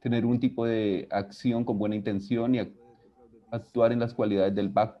tener un tipo de acción con buena intención y actuar en las cualidades del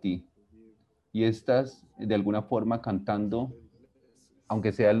Bhakti? Y estas, de alguna forma, cantando,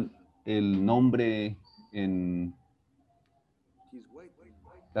 aunque sea el nombre en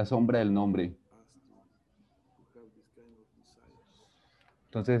la sombra del nombre.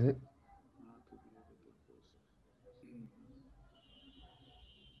 Entonces,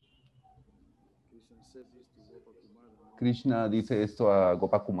 Krishna dice esto a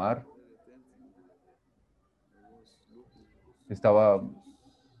Gopakumar. Estaba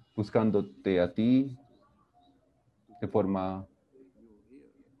buscándote a ti de forma...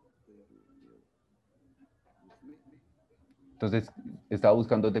 Entonces, estaba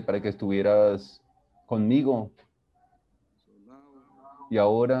buscándote para que estuvieras conmigo. Y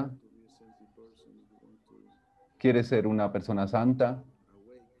ahora quieres ser una persona santa.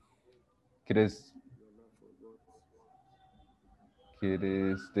 ¿Quieres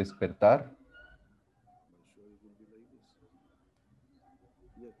despertar?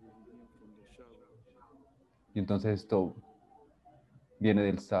 Y entonces esto viene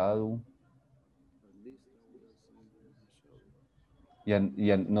del sadhu. Y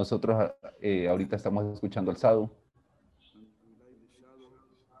nosotros ahorita estamos escuchando al sadhu.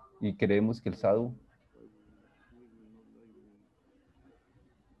 Y creemos que el sadhu,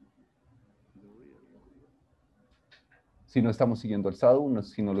 si no estamos siguiendo al sadhu,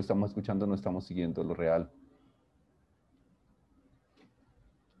 si no lo estamos escuchando, no estamos siguiendo lo real.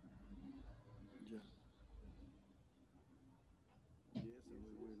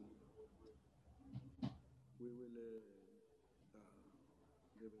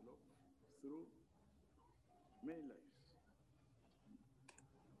 Develop through many lives.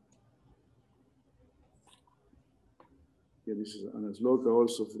 Yeah, this is an sloka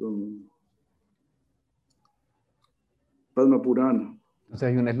also from Padma Purana. Entonces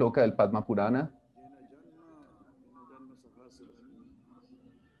hay una sloka del Padma Purana.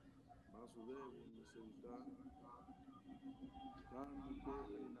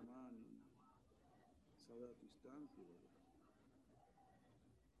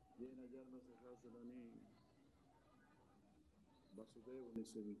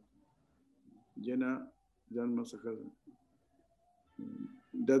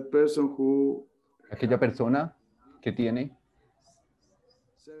 That person who, aquella persona que tiene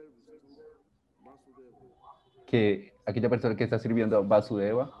aquella persona que está sirviendo a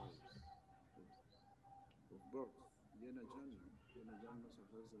Vasudeva,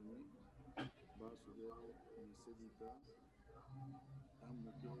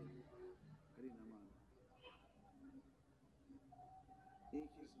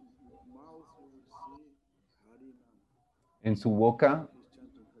 en su boca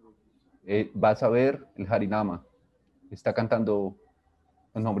vas a ver el Harinama. Está cantando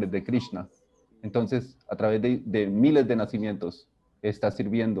los nombres de Krishna. Entonces, a través de miles de nacimientos, está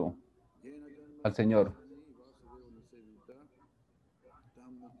sirviendo al Señor.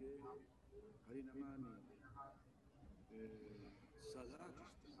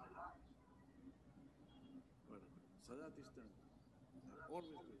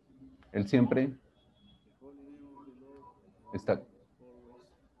 Él siempre está,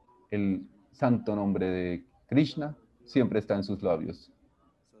 el santo nombre de Krishna siempre está en sus labios.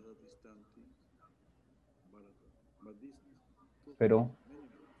 Pero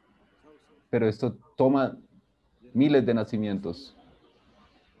esto toma miles de nacimientos.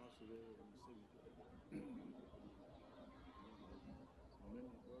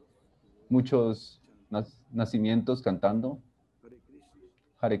 Muchos nacimientos cantando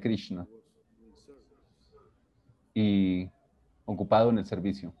Hare Krishna y ocupado en el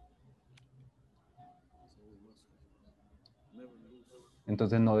servicio.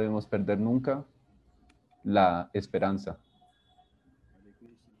 Entonces no debemos perder nunca la esperanza.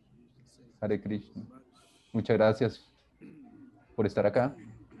 Hare Krishna. Muchas gracias por estar acá.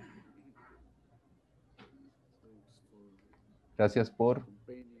 Gracias por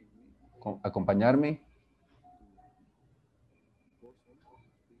acompañarme.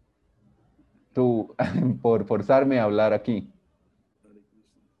 Tú, por forzarme a hablar aquí.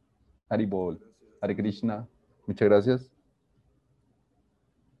 Haribol. Hare Krishna. Muchas gracias.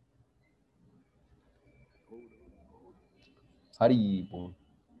 Haribol.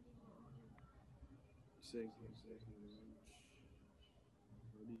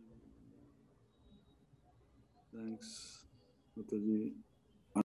 Thanks, Mataji.